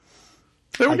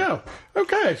 There we go.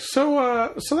 Okay,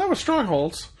 so that was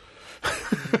Strongholds.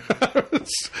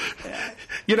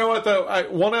 You know what, though?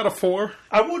 1 out of 4.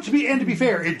 To be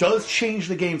fair, it does change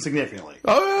the game significantly.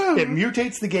 Oh, yeah. It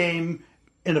mutates the game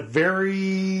it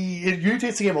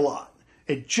mutates the game a lot.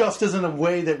 It just isn't a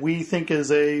way that we think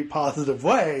is a positive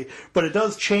way, but it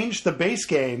does change the base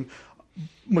game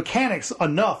mechanics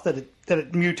enough that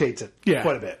it mutates it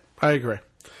quite a bit. I agree.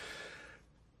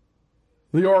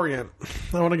 The Orient.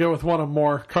 I want to go with one I'm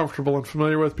more comfortable and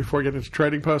familiar with before getting into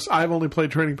Trading Post. I've only played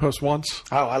Trading Post once.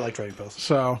 Oh, I like Trading Post.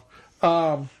 So,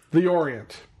 the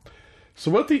Orient.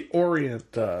 So what the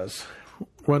Orient does,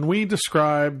 when we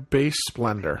describe base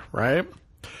Splendor, right?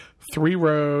 3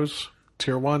 rows,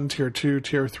 Tier 1, Tier 2,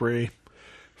 Tier 3,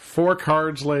 4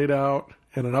 cards laid out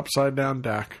in an upside-down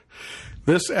deck.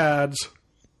 This adds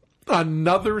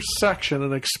another section,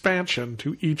 an expansion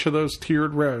to each of those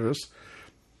tiered rows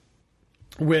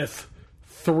with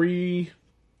 3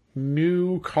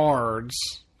 new cards.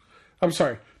 I'm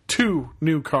sorry, 2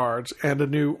 new cards and a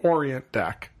new Orient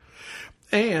deck.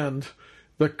 And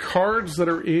the cards that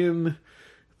are in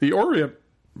the Orient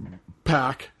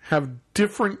pack have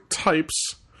different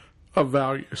types of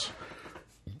values.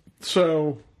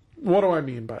 So, what do I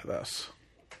mean by this?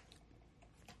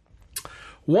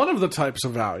 One of the types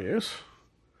of values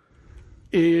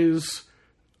is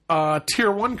a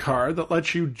Tier 1 card that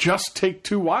lets you just take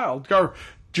 2 wild, or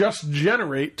just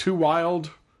generate 2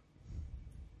 wild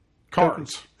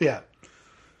cards. Yeah.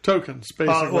 Tokens,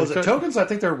 basically. Was it tokens? I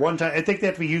think they're one time. I think they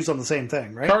have to be used on the same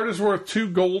thing, right? Card is worth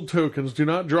 2 gold tokens. Do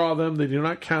not draw them. They do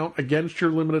not count against your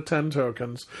limit of 10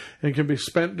 tokens and can be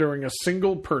spent during a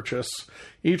single purchase.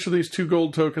 Each of these 2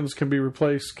 gold tokens can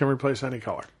replace any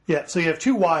color. Yeah, so you have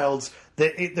 2 wilds.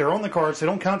 They're on the cards. They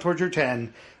don't count towards your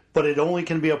 10, but it only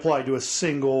can be applied to a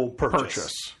single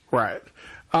purchase. Right.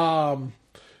 But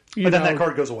then that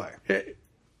card goes away.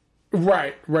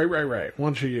 Right.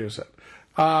 Once you use it.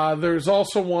 There's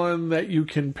also one that you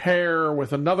can pair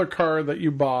with another card that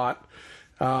you bought.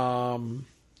 That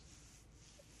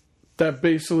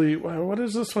basically, what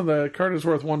is this one? The card is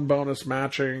worth 1 bonus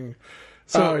matching.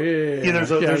 So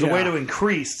there's a way to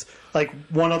increase, like,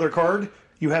 one other card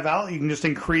you have out. You can just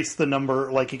increase the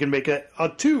number. Like, you can make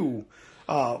a 2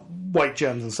 white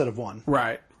gems instead of 1.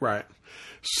 Right.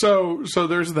 So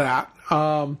there's that.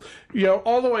 All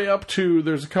the way up to,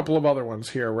 there's a couple of other ones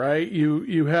here, right?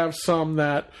 You have some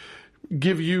that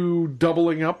give you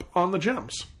doubling up on the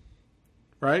gems,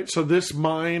 right? So this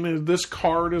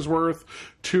card is worth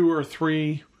 2 or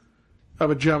 3 of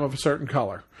a gem of a certain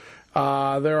color.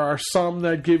 There are some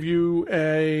that give you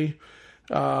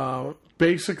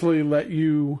basically let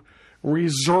you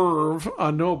reserve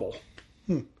a noble.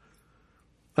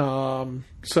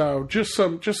 So just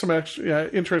some extra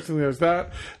interesting things.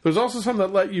 There's also some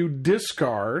that let you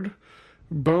discard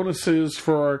bonuses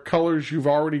for colors you've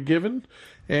already given,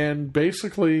 and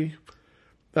basically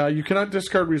you cannot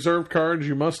discard reserved cards.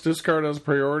 You must discard as a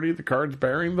priority the cards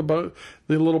bearing the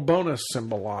little bonus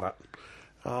symbol on it.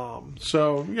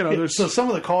 So some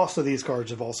of the cost of these cards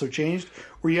have also changed,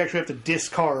 where you actually have to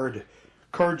discard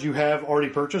cards you have already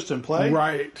purchased and play,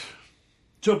 right,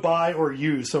 to buy or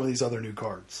use some of these other new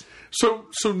cards. So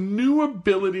new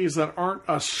abilities that aren't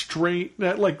a straight,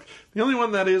 like the only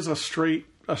one that is a straight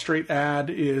add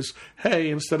is, hey,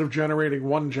 instead of generating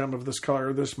 1 gem of this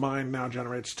color, this mine now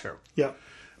generates 2. Yeah.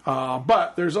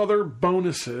 But there's other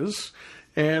bonuses,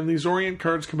 and these Orient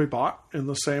cards can be bought in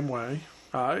the same way,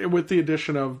 with the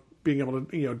addition of being able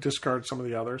to discard some of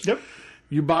the others. Yep.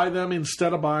 You buy them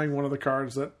instead of buying one of the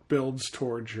cards that builds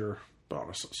towards your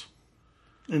bonuses.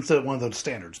 Instead of one of those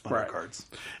standards bundle cards.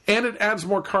 And it adds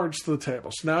more cards to the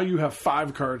table. So now you have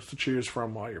 5 cards to choose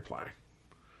from while you're playing.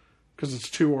 Because it's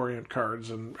 2 Orient cards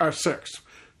and 6.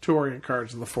 2 Orient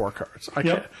cards and the 4 cards.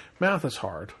 Math is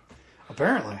hard.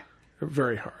 Apparently.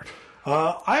 Very hard.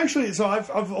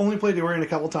 I've only played the Orient a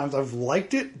couple times. I've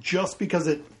liked it just because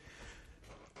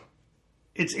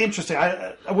it's interesting.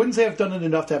 I wouldn't say I've done it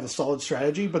enough to have a solid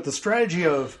strategy, but the strategy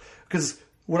because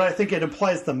what I think it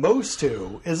applies the most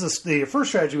to is the first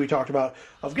strategy we talked about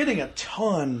of getting a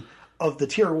ton of the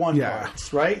Tier 1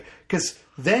 cards, right? Because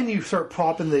then you start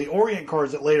popping the Orient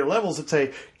cards at later levels that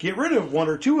say, get rid of 1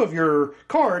 or 2 of your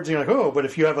cards. And you're like, oh, but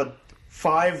if you have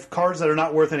 5 cards that are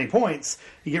not worth any points,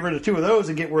 you get rid of 2 of those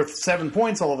and get worth 7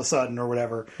 points all of a sudden or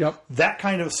whatever. Yep. That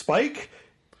kind of spike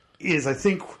is, I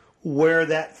think, where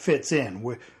that fits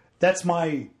in. That's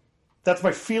my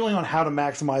feeling on how to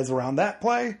maximize around that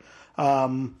play.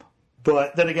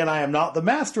 But then again, I am not the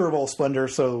master of all splendor,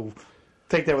 so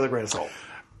take that with a grain of salt.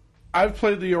 I've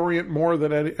played the Orient more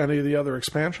than any of the other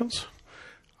expansions.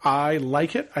 I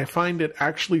like it. I find it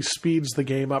actually speeds the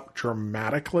game up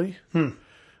dramatically. It's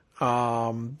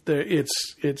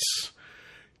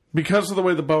because of the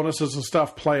way the bonuses and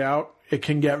stuff play out, it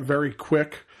can get very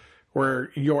quick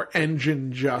where your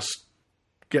engine just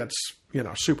gets,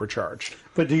 supercharged.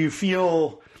 But do you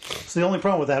feel... So the only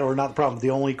problem with that, or not the problem, the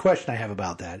only question I have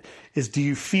about that is, do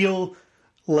you feel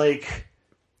like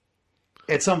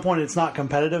at some point it's not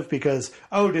competitive because,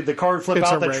 did the card flip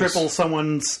out that triples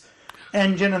someone's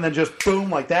engine and then just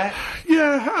boom like that?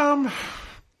 Yeah,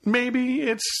 maybe.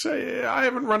 I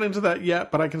haven't run into that yet,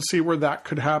 but I can see where that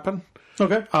could happen.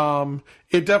 Okay.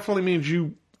 It definitely means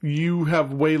you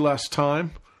have way less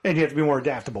time. And you have to be more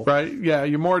adaptable. Right? Yeah,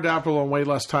 you're more adaptable and way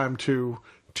less time to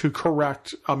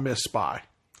correct a misbuy.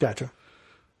 Gotcha.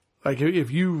 Like if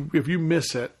you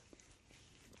miss it,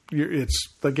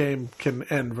 the game can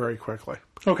end very quickly.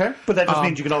 Okay, but that just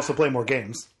means you can also play more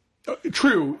games.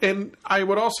 True, and I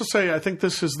would also say I think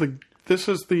this is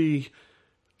the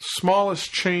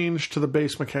smallest change to the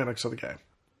base mechanics of the game.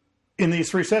 In these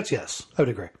 3 sets, yes, I would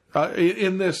agree.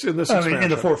 In this expansion.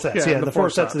 In the 4 sets, in the 4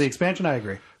 sets of the expansion, I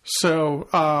agree. So,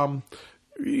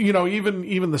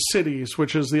 even the cities,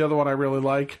 which is the other one I really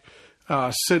like,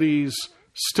 cities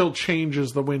still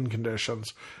changes the win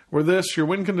conditions. Where this, your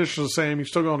win conditions are the same. You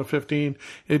still go into 15.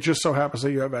 It just so happens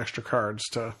that you have extra cards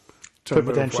to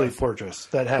potentially purchase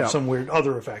that have some weird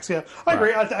other effects. Yeah, I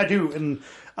agree. I do. And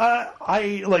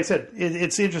I like I said,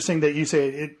 it's interesting that you say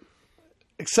it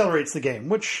accelerates the game,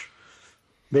 which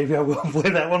maybe I will play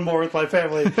that one more with my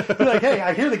family. Be like, hey,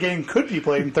 I hear the game could be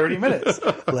played in 30 minutes.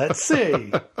 Let's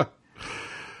see.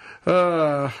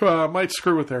 It might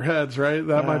screw with their heads, right?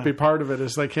 That might be part of it.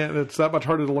 Is they can't. It's that much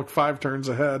harder to look 5 turns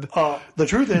ahead. The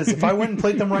truth is, if I went and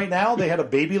played them right now, they had a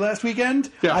baby last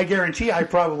weekend. Yeah. I guarantee I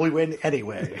probably win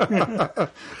anyway.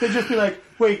 They'd just be like,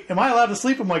 "Wait, am I allowed to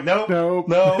sleep?" I'm like, "No,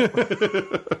 no."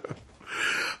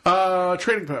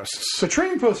 Trading posts. So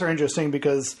trading posts are interesting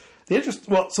because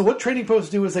so what trading posts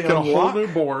do is they get unlock a whole new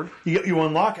board. You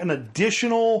unlock an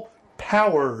additional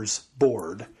powers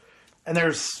board. And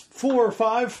there's 4 or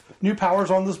 5 new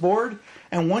powers on this board,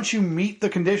 and once you meet the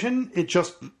condition, it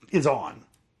just is on.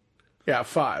 Yeah,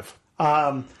 5.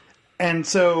 And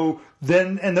so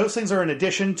then, and those things are in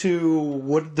addition to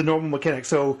what the normal mechanic.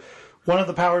 So one of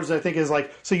the powers I think is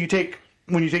like, so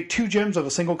when you take 2 gems of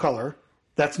a single color,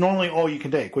 that's normally all you can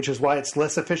take, which is why it's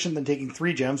less efficient than taking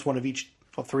 3 gems, one of each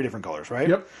of 3 different colors, right?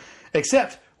 Yep.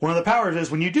 Except one of the powers is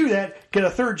when you do that, get a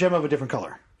 3rd gem of a different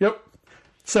color. Yep.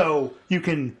 So you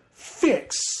can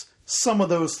fix some of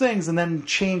those things and then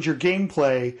change your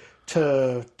gameplay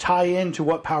to tie into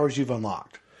what powers you've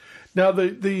unlocked. Now,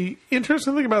 the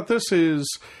interesting thing about this is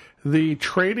the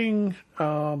trading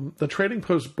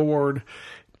post board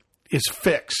is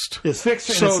fixed. It's fixed,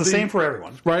 and it's the same for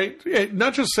everyone. Right?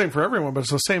 Not just the same for everyone, but it's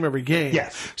the same every game.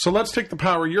 Yes. So let's take the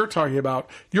power you're talking about.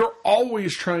 You're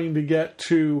always trying to get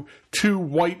to 2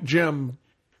 white gem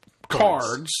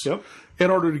cards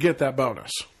in order to get that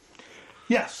bonus.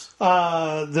 Yes.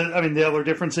 The other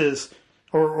difference is,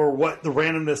 or what the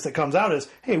randomness that comes out is,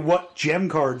 hey, what gem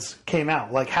cards came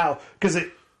out? Like how, because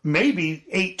it may be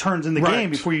 8 turns in the game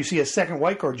before you see a second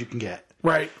white card you can get.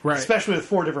 Right. Especially with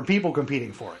 4 different people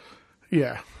competing for it.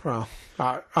 Yeah. Well,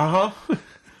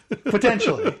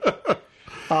 Potentially.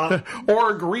 Or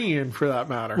agreeing for that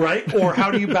matter. Right. Or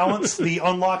how do you balance the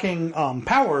unlocking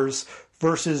powers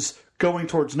versus going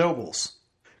towards nobles?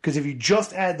 Because if you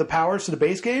just add the powers to the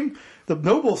base game, the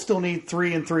nobles still need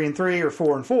 3 and 3 and 3 or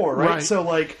 4 and 4, right? So,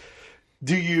 like,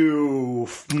 do you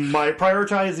might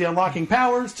prioritize the unlocking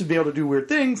powers to be able to do weird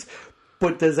things?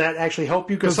 But does that actually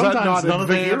help you? Because sometimes none of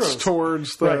the heroes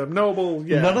towards the noble.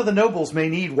 Yeah. None of the nobles may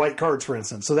need white cards, for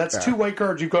instance. So that's 2 white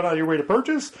cards you've gone out of your way to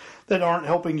purchase that aren't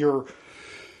helping your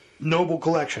noble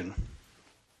collection.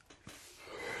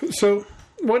 So,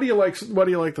 why do you like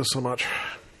this so much?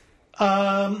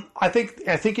 I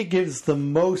think it gives the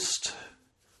most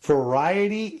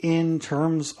variety in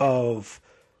terms of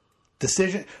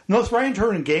decision. Most variety in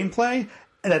terms of gameplay,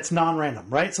 and that's non-random,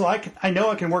 right? So I know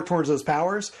I can work towards those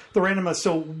powers. The random is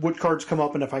still which cards come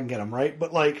up and if I can get them, right?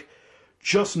 But like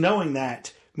just knowing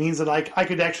that means that I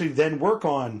could actually then work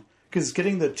on, because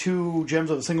getting the 2 gems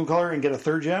of a single color and get a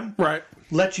 3rd gem,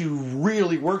 lets you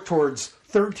really work towards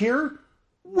 3rd tier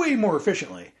way more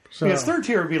efficiently. So, because 3rd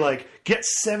tier would be like, get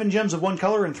 7 gems of one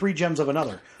color and 3 gems of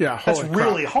another. Yeah, that's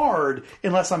really hard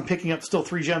unless I'm picking up still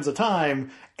 3 gems a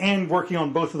time and working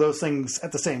on both of those things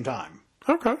at the same time.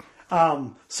 Okay.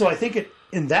 So I think it,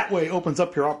 in that way, opens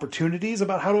up your opportunities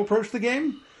about how to approach the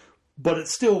game, but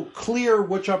it's still clear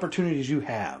which opportunities you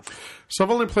have. So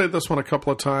I've only played this one a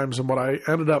couple of times, and what I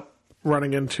ended up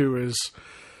running into is,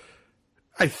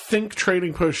 I think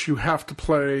Trading Post you have to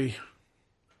play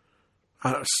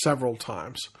several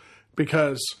times.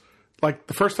 Because, like,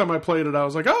 the first time I played it, I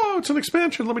was like, oh, it's an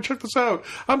expansion. Let me check this out.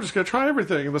 I'm just going to try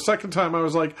everything. And the second time, I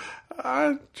was like,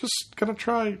 I'm just going to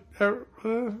try.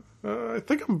 I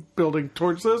think I'm building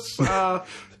towards this.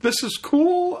 This is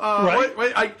cool.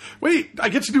 Wait, I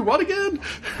get to do what again?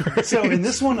 So, in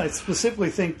this one, I specifically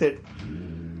think that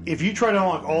if you try to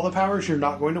unlock all the powers, you're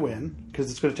not going to win,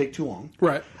 because it's going to take too long.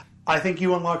 Right. I think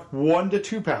you unlock 1 to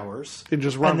 2 powers. And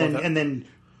just run with it. And then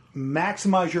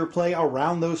maximize your play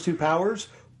around those 2 powers,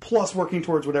 plus working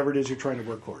towards whatever it is you're trying to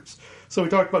work towards. So we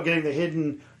talked about getting the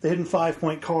hidden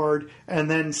 5-point card, and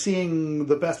then seeing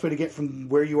the best way to get from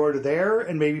where you are to there,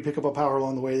 and maybe pick up a power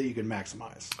along the way that you can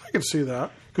maximize. I can see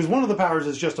that. Because one of the powers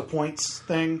is just a points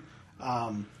thing,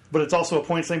 but it's also a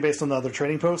points thing based on the other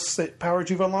trading posts powers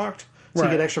you've unlocked. So you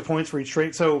get extra points for each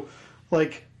trade. So,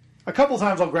 like, a couple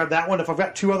times I'll grab that one. If I've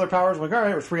got 2 other powers, I'm like, all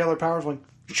right, or 3 other powers, I'm like,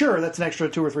 sure, that's an extra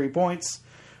 2 or 3 points.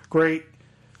 Great.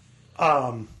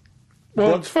 Well,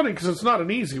 it's funny because it's not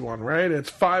an easy one, right? It's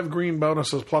 5 green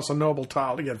bonuses plus a noble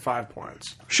tile to get 5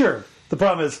 points. Sure. The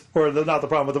problem is, not the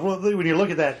problem, but when you look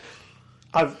at that,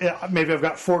 maybe I've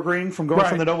got 4 green from going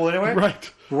from the noble anyway.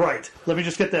 Right. Let me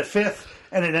just get that 5th,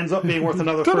 and it ends up being worth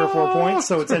another 3 or 4 points.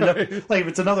 So it's if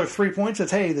it's another 3 points,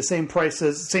 it's the same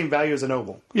same value as a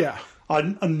noble. Yeah.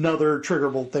 Another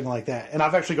triggerable thing like that. And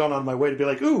I've actually gone on my way to be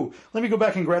like, ooh, let me go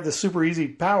back and grab this super easy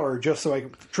power just so I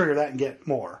can trigger that and get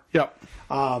more. Yep.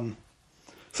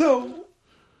 So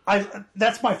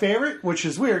that's my favorite, which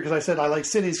is weird because I said I like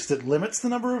cities because it limits the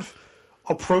number of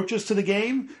approaches to the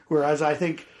game, whereas I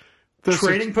think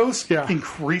trading posts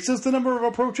increases the number of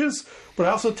approaches, but I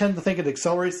also tend to think it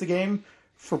accelerates the game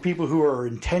for people who are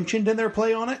intentioned in their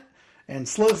play on it and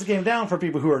slows the game down for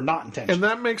people who are not intentioned. And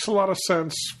that makes a lot of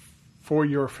sense for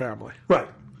your family. Right.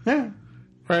 Yeah.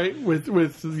 Right?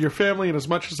 With your family, and as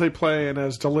much as they play and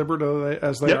as deliberate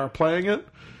as they are playing it,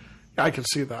 I can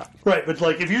see that. Right, but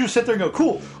like if you just sit there and go,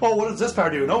 cool, oh, what does this power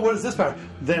do? And what does this power do?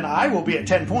 Then I will be at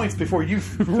 10 points before you've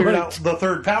figured out the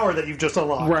third power that you've just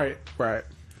unlocked. Right.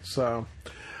 So...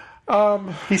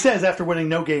 he says after winning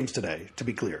no games today, to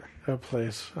be clear. Oh,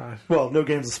 please. Well, no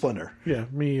games of Splendor. Yeah,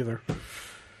 me either.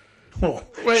 Well,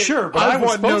 wait, sure, but I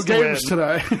won no games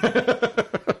today.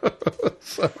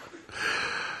 So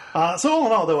all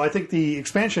in all, though, I think the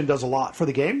expansion does a lot for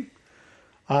the game.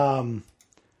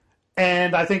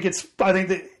 And I think it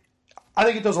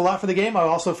does a lot for the game. I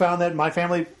also found that my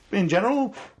family in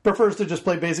general prefers to just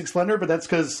play basic Splendor, but that's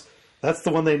because that's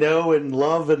the one they know and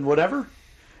love and whatever.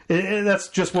 And that's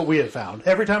just what we have found.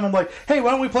 Every time I'm like, hey,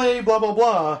 why don't we play blah, blah,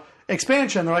 blah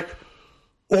expansion? They're like,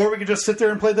 or we could just sit there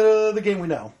and play the game we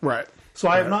know. Right. So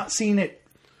I have not seen it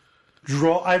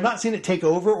I have not seen it take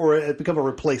over or it become a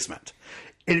replacement.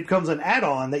 It becomes an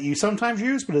add-on that you sometimes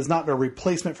use, but is not a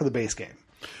replacement for the base game.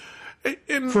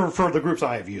 For the groups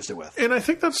I have used it with. And I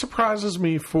think that surprises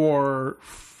me for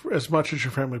as much as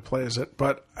your family plays it.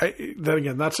 But then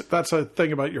again, that's a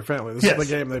thing about your family. This is the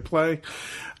game they play.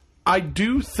 I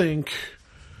do think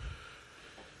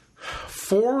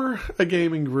for a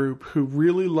gaming group who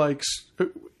really likes,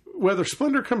 whether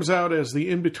Splendor comes out as the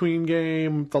in-between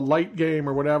game, the light game,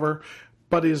 or whatever,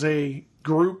 but is a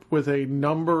group with a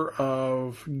number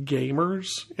of gamers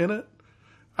in it,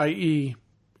 i.e.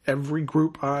 every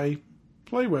group I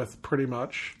play with, pretty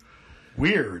much.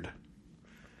 Weird.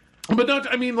 But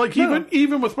not, I mean, like,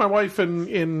 even with my wife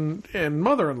and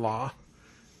mother-in-law,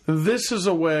 this is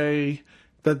a way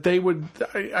that they would,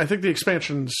 I think the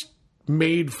expansion's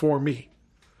made for me.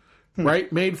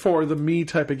 Right? Made for the me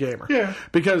type of gamer. Yeah.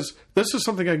 Because this is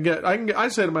something I can get. I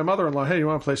say to my mother-in-law, hey, you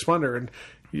want to play Splendor? And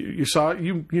you saw,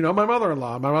 you know my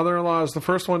mother-in-law. My mother-in-law is the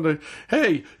first one to,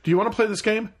 hey, do you want to play this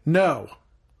game? No.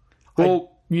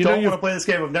 Well, I don't want to play this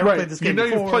game. I've never played this game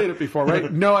before. You've played it before,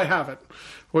 right? No, I haven't.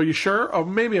 Well, you sure? Oh,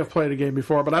 maybe I've played a game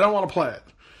before, but I don't want to play it.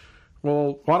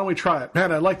 Well, why don't we try it?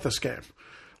 Man, I like this game.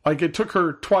 Like, it took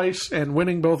her twice and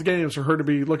winning both games for her to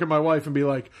look at my wife and be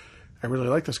like, I really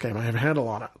like this game. I have a handle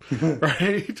on it.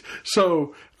 Right?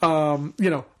 So,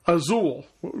 Azul.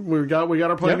 We got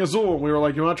her playing Azul. And we were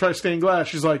like, you want to try Stained Glass?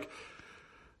 She's like,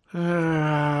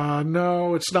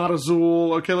 no, it's not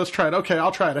Azul. Okay, let's try it. Okay,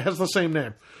 I'll try it. It has the same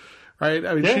name. Right?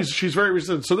 I mean, she's very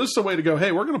resistant. So this is a way to go,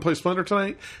 hey, we're going to play Splendor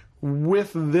tonight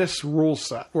with this rule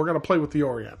set. We're going to play with the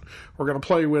Orient. We're going to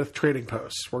play with trading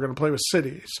posts. We're going to play with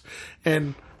cities.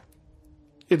 And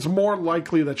it's more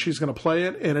likely that she's going to play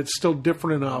it, and it's still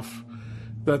different enough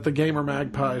that the gamer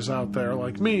magpies out there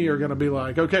like me are going to be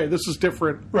like, okay, this is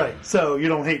different. Right. So you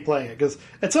don't hate playing it. Because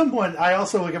at some point, I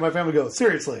also look at my family and go,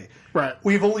 seriously, right?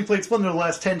 We've only played Splendor the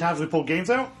last 10 times we pulled games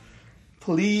out.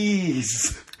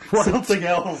 Please. Right. Something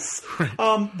else. Right.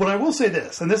 But I will say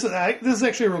this, and this is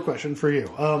actually a real question for you.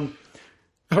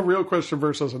 A real question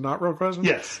versus a not real question?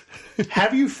 Yes.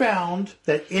 Have you found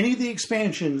that any of the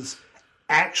expansions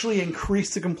actually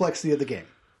increase the complexity of the game?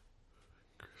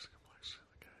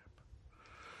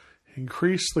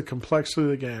 Increase the complexity of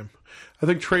the game. I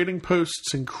think trading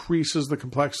posts increases the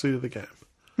complexity of the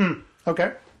game.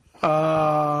 Okay.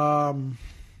 Not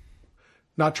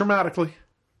dramatically,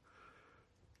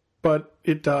 but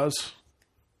it does.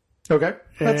 Okay.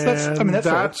 That's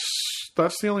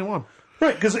the only one.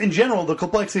 Right, because in general, the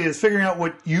complexity is figuring out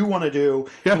what you want to do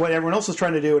and what everyone else is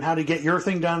trying to do and how to get your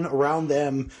thing done around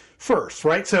them first,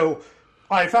 right? So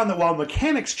I found that while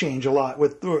mechanics change a lot,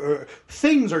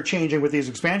 things are changing with these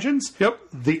expansions,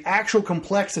 the actual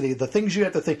complexity, the things you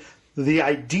have to think, the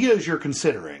ideas you're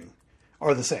considering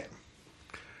are the same.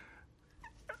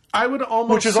 I would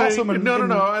almost say...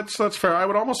 No, that's fair. I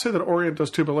would almost say that Orient does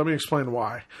too, but let me explain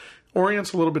why.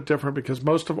 Orient's a little bit different because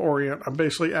most of Orient, I'm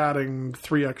basically adding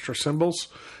 3 extra symbols,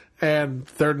 and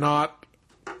they're not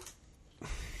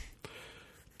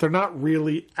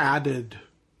really added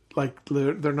like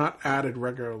they're not added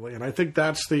regularly, and I think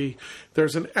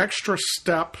there's an extra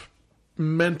step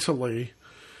mentally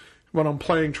when I'm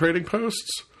playing Trading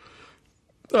Posts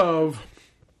of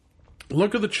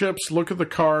look at the chips, look at the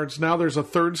cards. Now there's a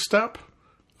third step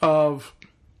of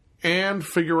and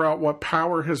figure out what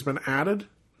power has been added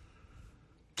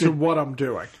to what I'm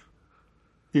doing.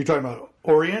 You're talking about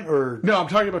Orient or no? I'm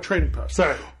talking about Trading Posts.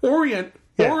 Sorry, Orient.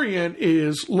 Yeah. Orient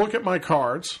is look at my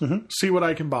cards, see what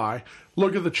I can buy,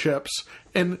 look at the chips,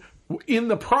 and in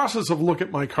the process of look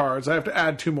at my cards, I have to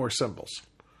add 2 more symbols.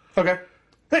 Okay.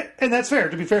 And that's fair,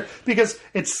 to be fair, because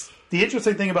it's the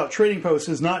interesting thing about Trading Posts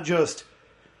is not just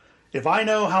if I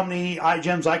know how many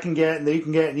iGems I can get and that you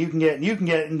can get and you can get and you can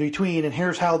get in between, and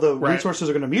here's how the resources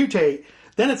are going to mutate.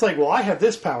 Then it's like, well, I have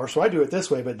this power, so I do it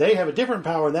this way, but they have a different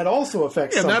power, and that also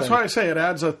affects something. And that's why I say it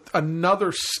adds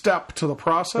another step to the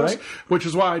process, which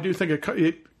is why I do think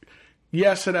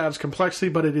yes, it adds complexity,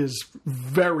 but it is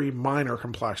very minor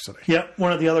complexity. Yep.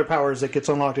 One of the other powers that gets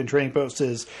unlocked in Trading Posts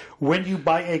is when you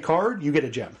buy a card, you get a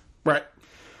gem. Right.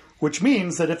 Which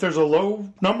means that if there's a low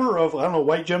number of,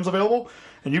 white gems available,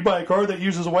 and you buy a card that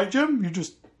uses a white gem, you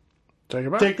just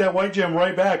take that white gem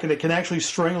right back, and it can actually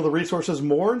strangle the resources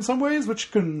more in some ways, which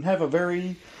can have a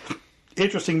very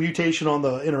interesting mutation on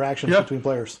the interactions between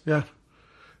players. Yeah.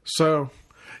 So,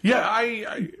 yeah,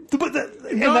 and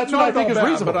that's what I think is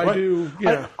reasonable. But I do,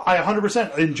 yeah. I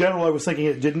 100%. In general, I was thinking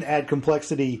it didn't add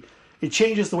complexity. It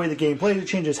changes the way the game plays. It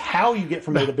changes how you get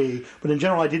from A to B. But in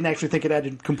general, I didn't actually think it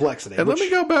added complexity. And let me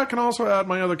go back and also add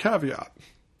my other caveat.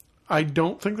 I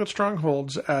don't think that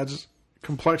Strongholds adds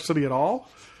complexity at all.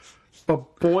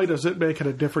 But boy, does it make it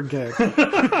a different game.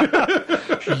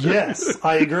 Yes,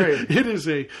 I agree. It is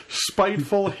a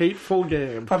spiteful, hateful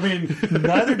game. I mean,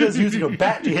 neither does using a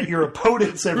bat to hit your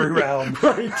opponents every round.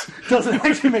 Right. Doesn't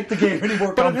actually make the game any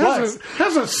more complex. It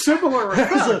has a similar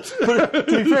effect. But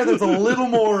to be fair, there's a little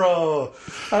more,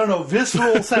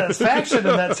 visceral satisfaction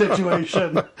in that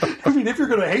situation. I mean, if you're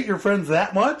going to hate your friends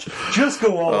that much, just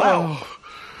go all out.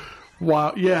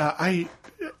 Wow. Yeah,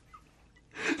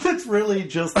 It's really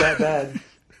just that bad.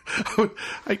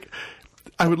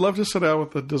 I would love to sit down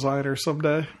with the designer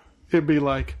someday. It'd be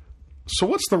like, so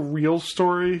what's the real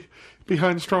story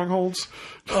behind Strongholds?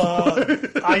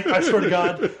 I swear to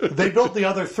God, they built the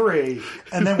other 3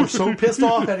 and then were so pissed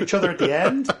off at each other at the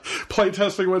end.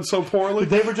 Playtesting went so poorly.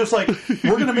 They were just like,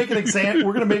 we're going to make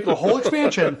we're going to make a whole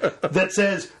expansion that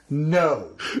says no.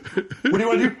 What do you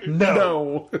want to do?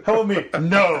 No. How about me?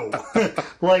 No.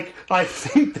 I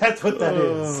think that's what that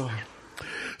is.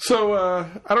 So,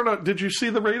 I don't know. Did you see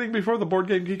the rating before, the Board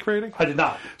Game Geek rating? I did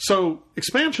not. So,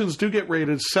 expansions do get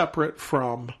rated separate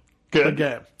from the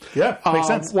game. Yeah, makes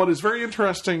sense. What is very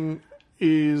interesting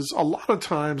is a lot of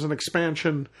times an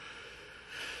expansion,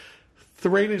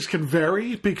 the ratings can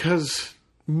vary because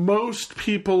most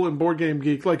people in Board Game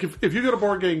Geek, like if you go to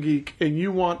Board Game Geek and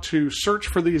you want to search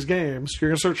for these games,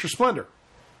 you're going to search for Splendor.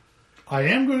 I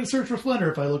am going to search for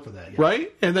Splendor if I look for that. Yeah.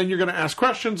 Right? And then you're going to ask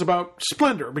questions about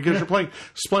Splendor because you're playing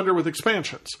Splendor with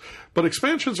expansions. But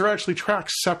expansions are actually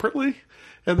tracked separately,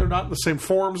 and they're not in the same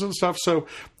forums and stuff. So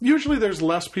usually there's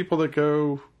less people that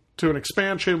go to an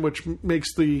expansion, which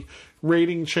makes the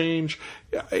rating change.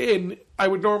 And I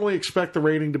would normally expect the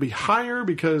rating to be higher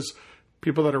because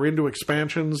people that are into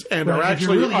expansions and are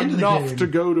actually really enough to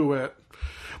go to it.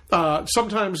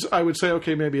 Sometimes I would say,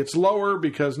 okay, maybe it's lower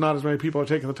because not as many people are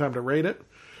taking the time to rate it.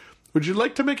 Would you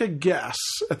like to make a guess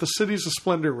at the Cities of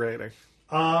Splendor rating?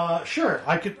 Sure.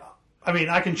 I can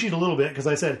cheat a little bit because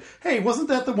I said, hey, wasn't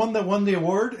that the one that won the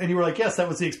award? And you were like, yes, that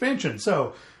was the expansion.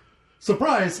 So,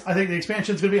 surprise, I think the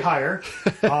expansion is going to be higher.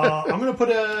 I'm going to put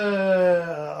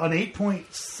an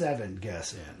 8.7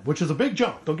 guess in, which is a big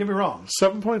jump. Don't get me wrong.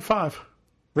 7.5.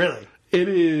 Really? It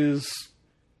is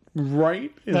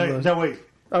right in No, wait.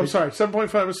 I'm sorry,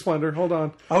 7.5 is Splendor. Hold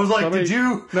on. I was like, are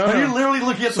you literally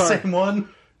looking at the same one?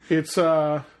 It's,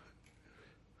 but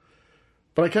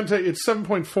I can tell you, it's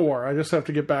 7.4. I just have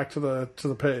to get back to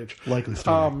the page. Likely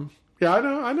story. Yeah,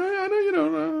 I know you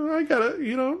don't, I get it.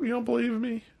 You don't believe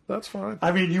me. That's fine.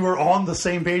 I mean, you were on the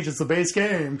same page as the base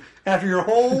game after your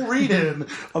whole read-in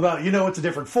about, it's a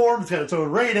different form, it's got its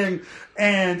own rating,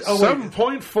 and...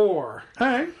 7.4. All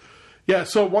right. Yeah,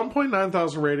 so 1.9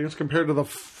 thousand ratings compared to the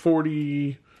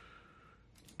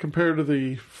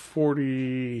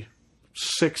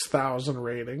 46,000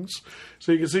 ratings.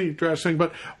 So you can see drastic.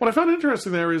 But what I found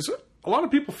interesting there is a lot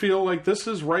of people feel like this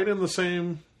is right in the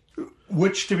same...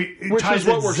 Which ties is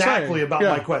what we're exactly saying. about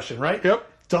my question, right? Yep.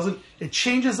 It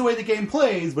changes the way the game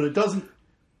plays, but it doesn't...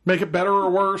 Make it better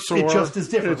or worse, or... It just is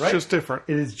different, right? It's just different.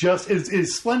 It is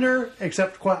Splendor,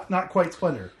 except not quite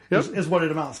Splendor, is what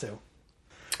it amounts to.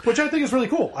 which I think is really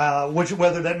cool.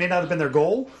 Whether that may not have been their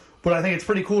goal, but I think it's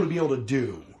pretty cool to be able to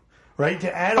do. Right?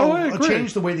 To add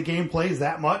change the way the game plays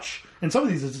that much, and some of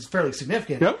these is fairly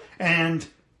significant, and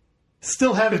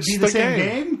still have it be the same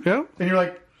game. Yeah. And you're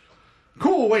like,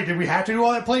 cool, wait, did we have to do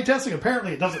all that play testing?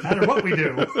 Apparently it doesn't matter what we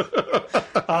do.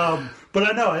 But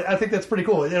I know, I think that's pretty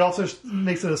cool. It also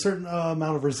makes it a certain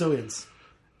amount of resilience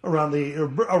around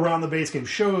the base game.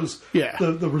 Shows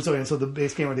the resilience of the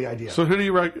base game or the idea. So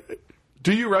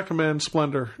do you recommend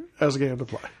Splendor as a game to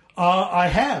play? I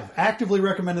have actively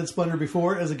recommended Splendor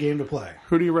before as a game to play.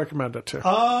 Who do you recommend it to?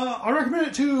 I recommend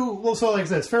it to, well, so like I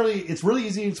said, it's really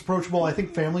easy, it's approachable. I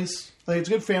think families, it's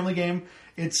a good family game.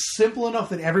 It's simple enough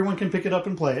that everyone can pick it up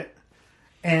and play it.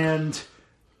 And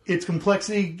its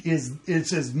complexity is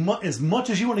as much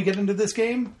as you want to get into this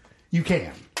game, you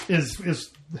can,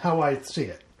 is how I see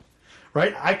it.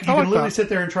 Right? You can literally sit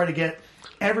there and try to get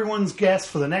everyone's guess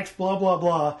for the next blah, blah,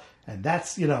 blah. And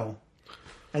that's,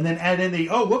 and then add in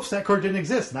whoops, that card didn't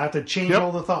exist. And I have to change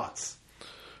all the thoughts.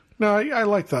 No, I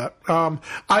like that. I'm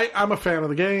a fan of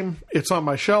the game. It's on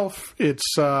my shelf.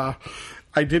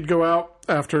 I did go out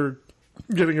after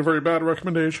getting a very bad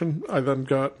recommendation. I then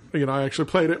got, I actually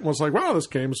played it and was like, wow, this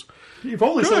game's You've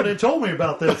only good. Someone had told me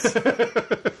about this.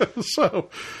 So,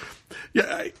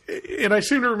 yeah, and I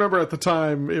seem to remember at the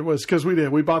time it was because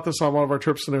we bought this on one of our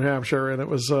trips to New Hampshire, and it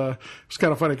was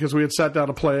kind of funny because we had sat down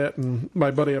to play it, and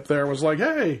my buddy up there was like,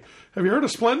 "Hey, have you heard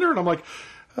of Splendor?" And I'm like,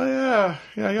 "Oh yeah,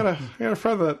 I got a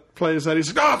friend that plays that."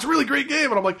 He's like, "Oh, it's a really great game,"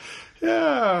 and I'm like,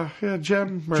 "Yeah,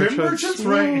 Gem Merchants,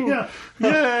 right? Yeah,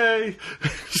 yay!"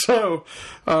 So,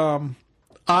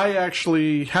 I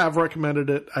actually have recommended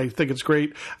it. I think it's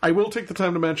great. I will take the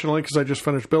time to mention it because I just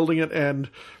finished building it, and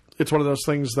it's one of those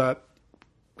things that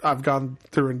I've gone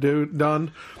through and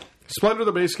done. Splendor,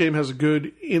 the base game, has a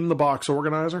good in-the-box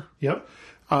organizer. Yep.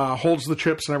 Holds the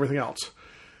chips and everything else.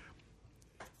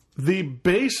 The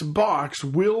base box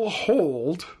will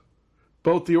hold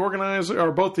both the organizer,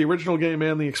 or both the original game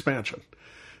and the expansion.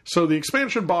 So the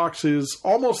expansion box is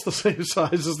almost the same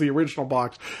size as the original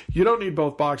box. You don't need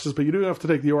both boxes, but you do have to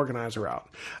take the organizer out.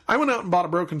 I went out and bought a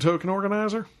Broken Token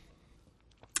organizer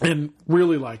and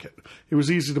really like it. It was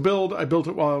easy to build. I built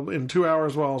it in 2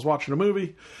 hours while I was watching a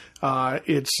movie.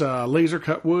 It's laser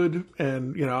cut wood,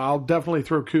 and I'll definitely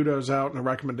throw kudos out and a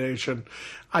recommendation.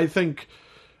 I think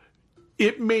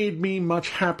it made me much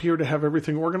happier to have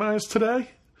everything organized today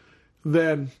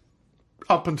than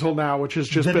up until now, which has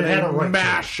just been a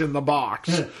mash in the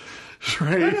box.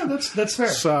 Right? Yeah, that's fair.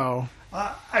 So,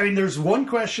 there's one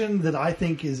question that I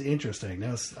think is interesting.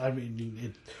 Now,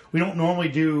 we don't normally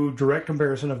do direct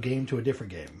comparison of game to a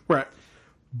different game, right?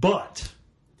 But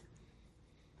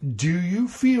do you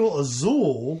feel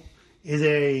Azul is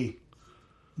a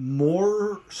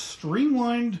more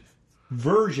streamlined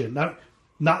version? Not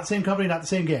the same company, not the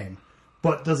same game,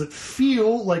 but does it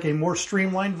feel like a more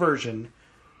streamlined version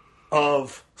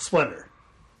of Splendor?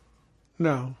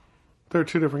 No, they're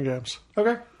two different games.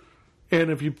 Okay. And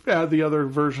if you add the other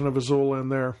version of Azul in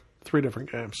there, 3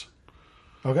 different games.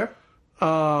 Okay.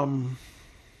 I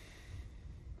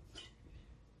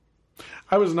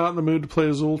was not in the mood to play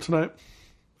Azul tonight.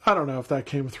 I don't know if that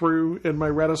came through in my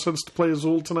reticence to play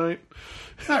Azul tonight.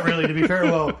 Not really, to be fair.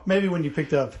 Well, maybe when you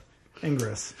picked up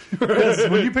Ingress. Because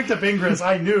when you picked up Ingress,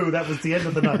 I knew that was the end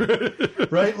of the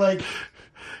night. Right?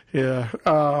 Yeah.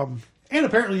 And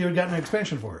apparently you had gotten an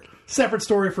expansion for it. Separate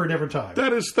story for a different time.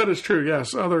 That is true.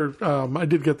 Yes, I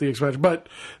did get the expansion, but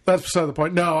that's beside the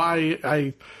point. No,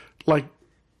 I like.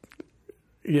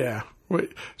 Yeah.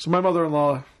 So my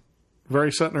mother-in-law,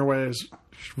 very set in her ways,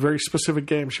 very specific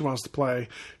game she wants to play.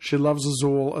 She loves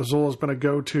Azul. Azul has been a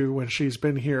go-to when she's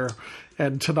been here.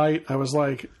 And tonight I was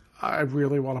like, I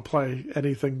really want to play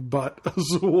anything but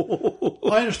Azul.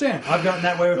 Well, I understand. I've gotten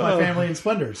that way with my family in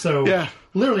Splendor. So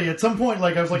literally at some point,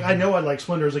 I was like, I know I like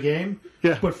Splendor as a game,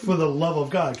 but for the love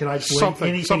of God, can I play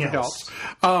anything else?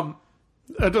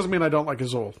 That doesn't mean I don't like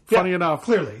Azul. Funny enough,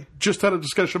 clearly, just had a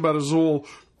discussion about Azul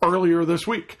earlier this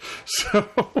week. So,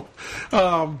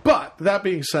 but that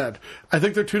being said, I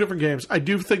think they're two different games. I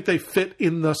do think they fit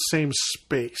in the same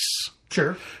space.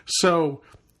 Sure. So,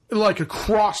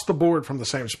 across the board from the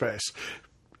same space.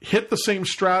 Hit the same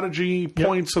strategy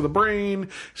points of the brain,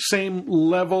 same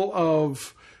level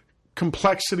of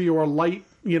complexity or light,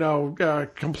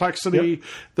 complexity.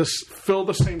 Fill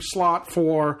the same slot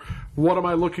for what am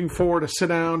I looking for to sit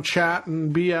down, chat,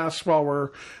 and BS while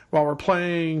we're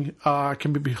playing.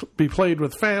 Can be played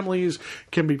with families.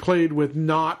 Can be played with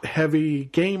not heavy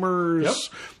gamers. Yep.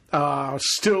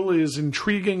 Still is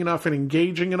intriguing enough and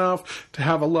engaging enough to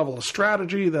have a level of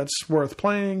strategy that's worth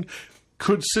playing.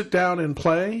 Could sit down and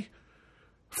play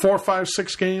 4, 5,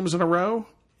 6 games in a row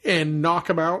and knock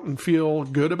them out and feel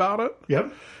good about it.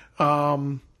 Yep.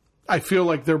 I feel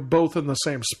like they're both in the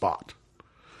same spot.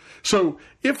 So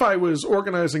if I was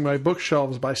organizing my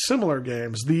bookshelves by similar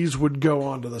games, these would go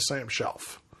onto the same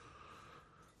shelf.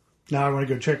 Now I want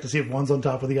to go check to see if one's on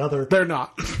top of the other. They're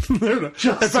not. They're not.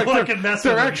 Just in fact, so I can mess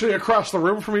they're with them. actually across the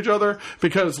room from each other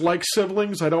because, like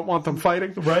siblings, I don't want them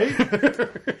fighting. Right?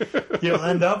 You'll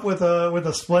end up with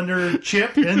a Splendor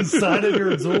chip inside of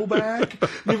your Azul bag.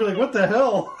 You'll be like, what the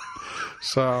hell?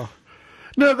 So,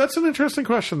 no, that's an interesting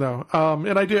question, though.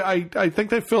 And I think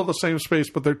they fill the same space,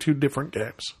 but they're two different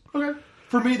games. Okay.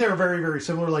 For me, they're very, very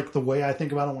similar, like the way I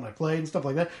think about them when I play and stuff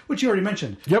like that, which you already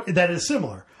mentioned. Yep. That is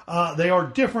similar. They are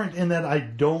different in that I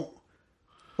don't...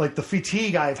 Like, the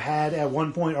fatigue I've had at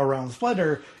one point around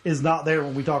Splendor is not there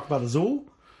when we talk about Azul.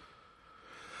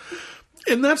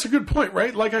 And that's a good point,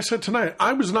 right? Like I said tonight,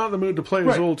 I was not in the mood to play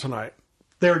Azul tonight.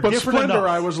 They're But different Splendor, enough.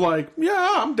 I was like,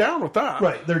 yeah, I'm down with that.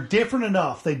 Right. They're different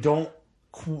enough. They're not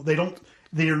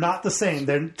the same.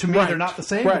 To me, Right. they're not the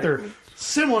same, Right. but they're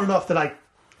similar enough that I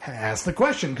asked the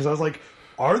question because I was like,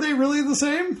 are they really the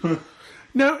same?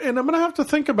 No, and I'm going to have to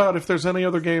think about if there's any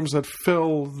other games that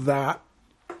fill that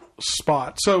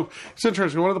spot. So it's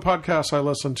interesting. One of the podcasts I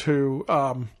listen to,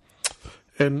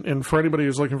 and for anybody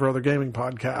who's looking for other gaming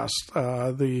podcasts,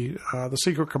 the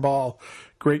Secret Cabal,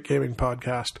 great gaming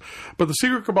podcast. But the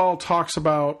Secret Cabal talks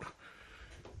about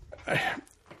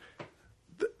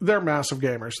they're massive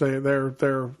gamers.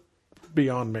 They're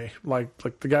beyond me.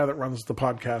 Like the guy that runs the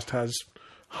podcast has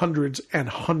hundreds and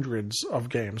hundreds of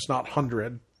games, not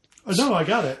 100. No, I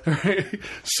got it.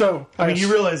 So I mean,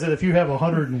 you realize that if you have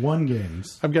 101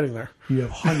 games, I'm getting there. you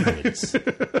have hundreds.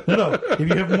 No. If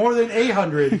you have more than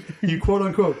 800, you quote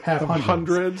unquote have hundreds.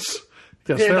 Hundreds.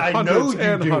 Yes, And they're I hundreds know you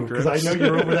and do hundreds. because I know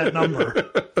you're over that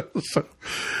number.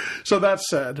 So that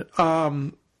said,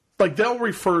 like they'll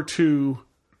refer to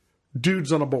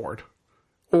dudes on a board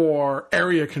or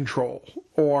area control,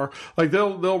 or like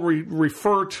they'll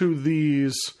refer to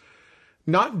these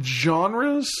not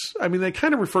genres. I mean, they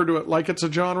kind of refer to it like it's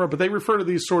a genre, but they refer to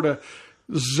these sort of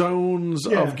zones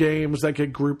of games that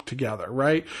get grouped together,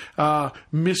 right?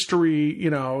 Mystery,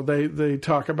 they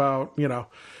talk about,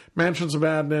 Mansions of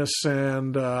Madness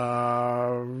and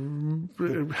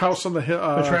House on the Hill.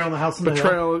 Betrayal on the House on the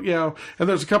Hill. And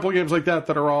there's a couple of games like that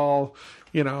are all,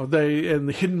 and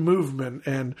the Hidden Movement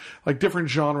and like different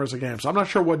genres of games. I'm not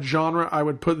sure what genre I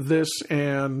would put this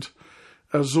and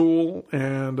Azul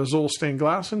Stained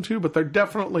Glass into, but they're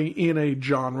definitely in a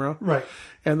genre. Right.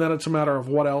 And then it's a matter of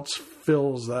what else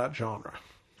fills that genre.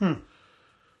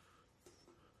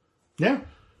 Yeah.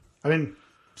 I mean,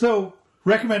 so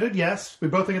recommended, yes. We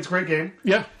both think it's a great game.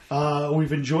 Yeah.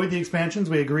 We've enjoyed the expansions.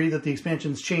 We agree that the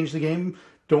expansions change the game.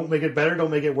 Don't make it better,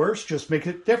 don't make it worse, just make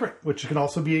it different, which can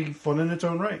also be fun in its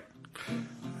own right.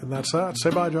 And that's that. Say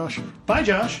bye, Josh. Bye,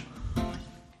 Josh.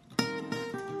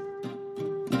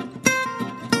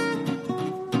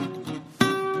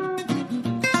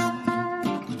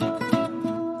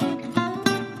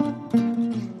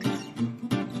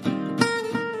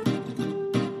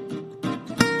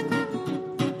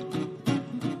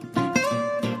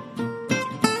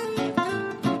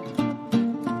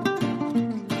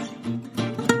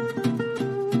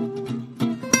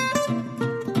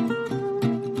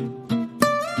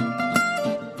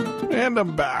 And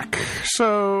I'm back.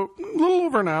 So, a little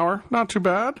over an hour. Not too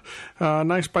bad.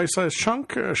 Nice bite-sized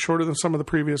chunk, shorter than some of the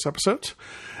previous episodes.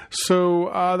 So,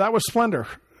 that was Splendor.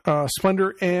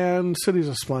 Splendor and Cities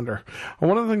of Splendor.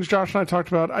 One of the things Josh and I talked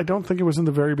about, I don't think it was in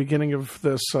the very beginning of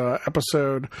this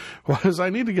episode, was I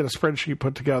need to get a spreadsheet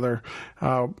put together.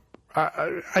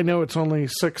 I know it's only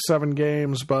 6-7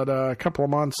 games, but a couple of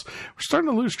months, we're starting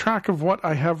to lose track of what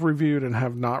I have reviewed and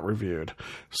have not reviewed.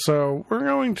 So we're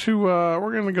going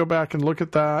to go back and look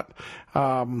at that.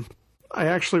 I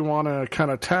actually want to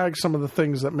kind of tag some of the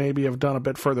things that maybe have done a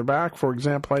bit further back. For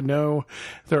example, I know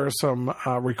there are some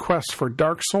requests for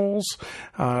Dark Souls.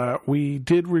 We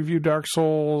did review Dark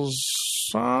Souls,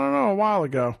 a while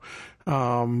ago.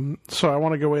 So I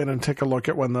want to go in and take a look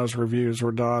at when those reviews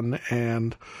were done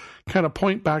and kind of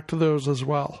point back to those as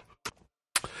well.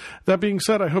 That being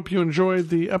said, I hope you enjoyed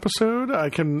the episode.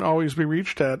 I can always be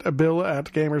reached at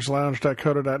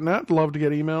bill@gamerslounge.coda.net. Love to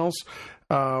get emails.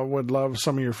 Would love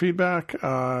some of your feedback.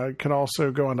 Can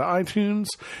also go onto iTunes.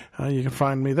 You can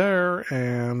find me there,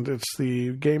 and it's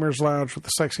the Gamers Lounge with the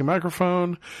sexy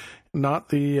microphone, not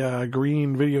the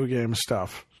green video game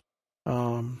stuff.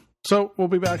 So we'll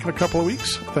be back in a couple of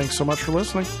weeks. Thanks so much for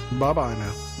listening. Bye-bye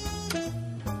now.